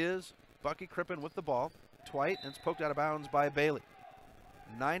 it is Bucky Crippen with the ball. Twite, and it's poked out of bounds by Bailey.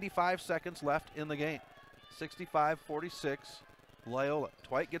 95 seconds left in the game. 65-46, Loyola.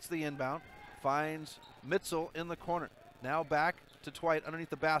 Twite gets the inbound, finds Mitzel in the corner. Now back to Twite underneath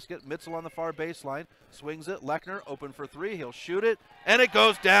the basket. Mitzel on the far baseline, swings it. Lechner open for three. He'll shoot it, and it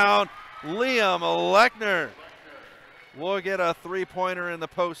goes down. Liam Lechner will get a three-pointer in the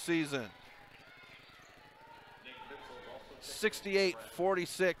postseason.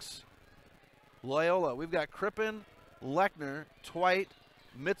 68-46. Loyola. We've got Crippen, Lechner, Twite,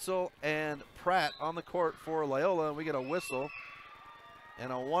 Mitzel, and Pratt on the court for Loyola, and we get a whistle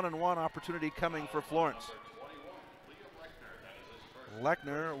and a one-on-one opportunity coming for Florence.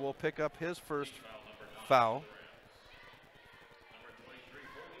 Lechner will pick up his first foul.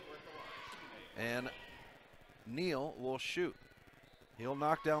 And Neal will shoot. He'll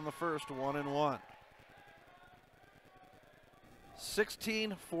knock down the first, 1-1.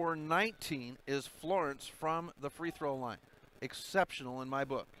 16-19 is Florence from the free throw line. Exceptional in my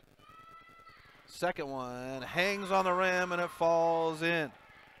book. Second one hangs on the rim and it falls in.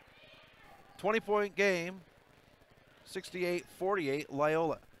 20-point game, 68-48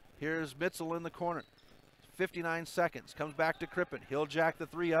 Loyola. Here's Mitzel in the corner. 59 seconds, comes back to Crippen. He'll jack the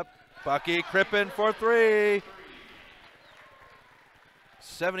three up. Bucky Crippen for three.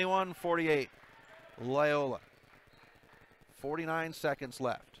 71-48 Loyola. 49 seconds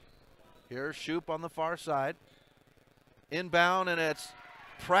left. Here's Shoup on the far side. Inbound, and it's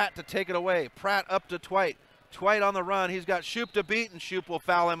Pratt to take it away. Pratt up to Twite. Twite on the run. He's got Shoup to beat, and Shoup will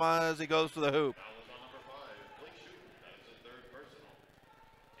foul him as he goes to the hoop.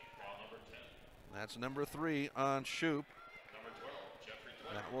 That's number 3 on Shoup.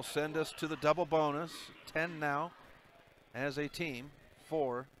 That will send us to the double bonus. 10 now as a team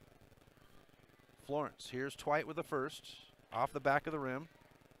for Florence. Here's Twite with the first. Off the back of the rim.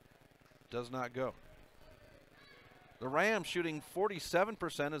 Does not go. The Rams shooting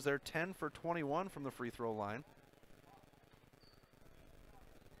 47% as they're 10 for 21 from the free throw line.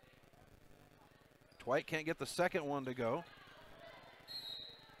 Twite can't get the second one to go.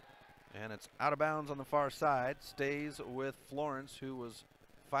 And it's out of bounds on the far side. Stays with Florence, who was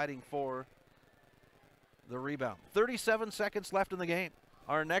fighting for the rebound. 37 seconds left in the game.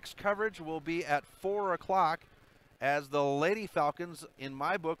 Our next coverage will be at 4 o'clock as the Lady Falcons, in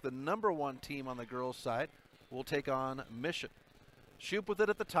my book, the #1 team on the girls' side, will take on Mission. Shoup with it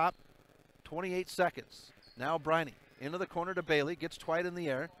at the top. 28 seconds. Now Briney into the corner to Bailey. Gets Twite in the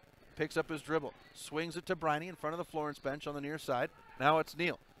air. Picks up his dribble. Swings it to Briney in front of the Florence bench on the near side. Now it's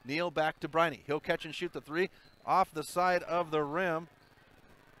Neal. Neal back to Briney. He'll catch and shoot the three off the side of the rim.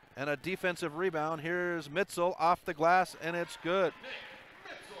 And a defensive rebound. Here's Mitzel off the glass, and it's good.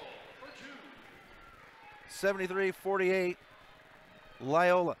 73-48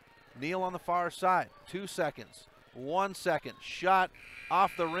 Loyola. Neal on the far side. 2 seconds. 1 second. Shot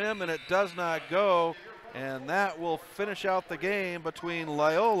off the rim, and it does not go. And that will finish out the game between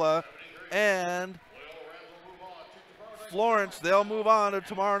Loyola and Florence. They'll move on to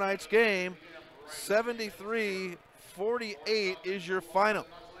tomorrow night's game. 73-48 is your final.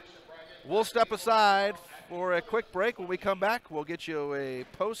 We'll step aside for a quick break. When we come back, we'll get you a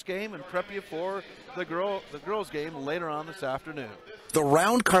post game and prep you for the girls game later on this afternoon. The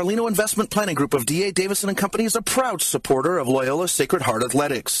Round Carlino Investment Planning Group of D.A. Davison & Company is a proud supporter of Loyola Sacred Heart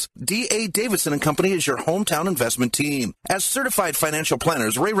Athletics. D.A. Davison & Company is your hometown investment team. As certified financial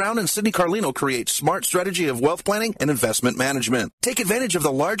planners, Ray Round and Sidney Carlino create smart strategy of wealth planning and investment management. Take advantage of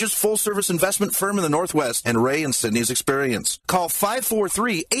the largest full-service investment firm in the Northwest and Ray and Sidney's experience. Call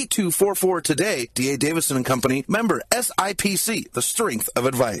 543-8244 today. D.A. Davison & Company, member SIPC, the strength of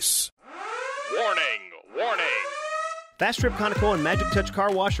advice. Warning, warning. Fast Trip Conoco and Magic Touch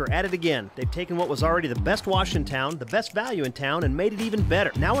Car Wash are at it again. They've taken what was already the best wash in town, the best value in town, and made it even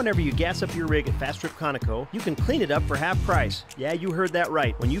better. Now whenever you gas up your rig at Fast Trip Conoco, you can clean it up for half price. Yeah, you heard that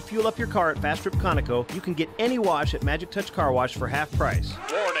right. When you fuel up your car at Fast Trip Conoco, you can get any wash at Magic Touch Car Wash for half price.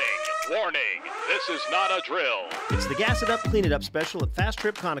 Warning, warning. This is not a drill. It's the Gas It Up, Clean It Up special at Fast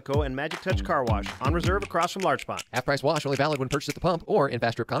Trip Conoco and Magic Touch Car Wash, on reserve across from Larchmont. Half price wash only valid when purchased at the pump or in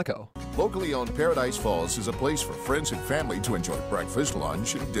Fast Trip Conoco. Locally owned Paradise Falls is a place for friends and family to enjoy breakfast,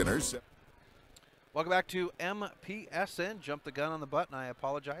 lunch, and dinners. Welcome back to MPSN. Jumped the gun on the button, I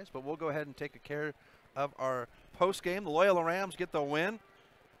apologize, but we'll go ahead and take care of our post game. The Loyola Rams get the win,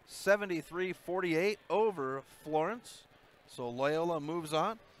 73-48 over Florence. So Loyola moves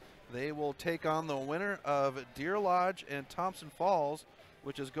on. They will take on the winner of Deer Lodge and Thompson Falls,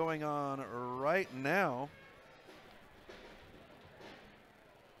 which is going on right now.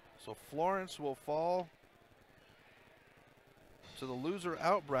 So Florence will fall to the loser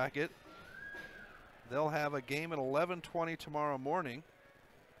out bracket. They'll have a game at 11:20 tomorrow morning,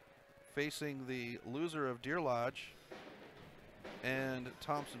 facing the loser of Deer Lodge and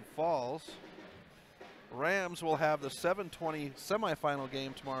Thompson Falls. Rams will have the 7:20 semifinal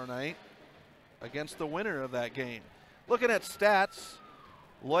game tomorrow night against the winner of that game. Looking at stats,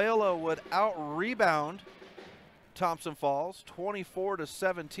 Loyola would out-rebound Thompson Falls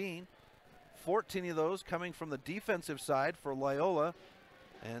 24-17. 14 of those coming from the defensive side for Loyola,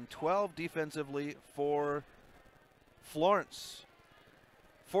 and 12 defensively for Florence.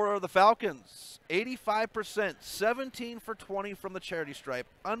 For the Falcons, 85%, 17 for 20 from the charity stripe.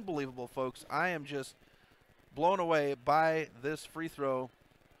 Unbelievable, folks. I am just blown away by this free throw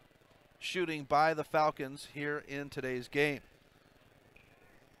shooting by the Falcons here in today's game.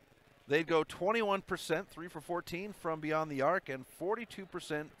 They'd go 21%, 3 for 14 from beyond the arc, and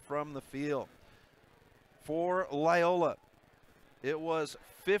 42% from the field. For Loyola, it was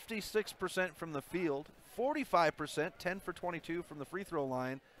 56% from the field, 45%, 10 for 22 from the free throw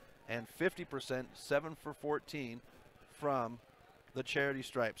line, and 50%, 7 for 14 from the charity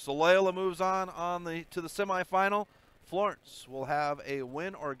stripe. So Loyola moves on to the semifinal. Florence will have a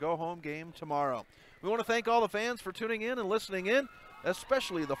win or go home game tomorrow. We want to thank all the fans for tuning in and listening in,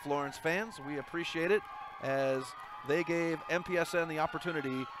 especially the Florence fans. We appreciate it, as they gave MPSN the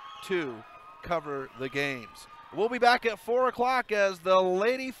opportunity to cover the games. We'll be back at 4 o'clock as the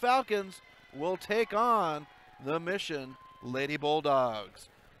Lady Falcons will take on the Mission Lady Bulldogs.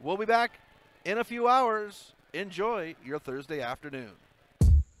 We'll be back in a few hours. Enjoy your Thursday afternoon.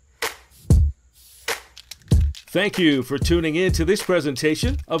 Thank you for tuning in to this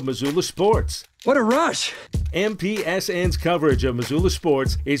presentation of Missoula Sports. What a rush! MPSN's coverage of Missoula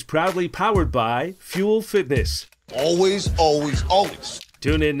Sports is proudly powered by Fuel Fitness. Always, always, always.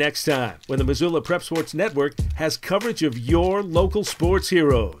 Tune in next time when the Missoula Prep Sports Network has coverage of your local sports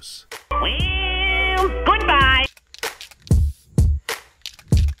heroes. Well, goodbye.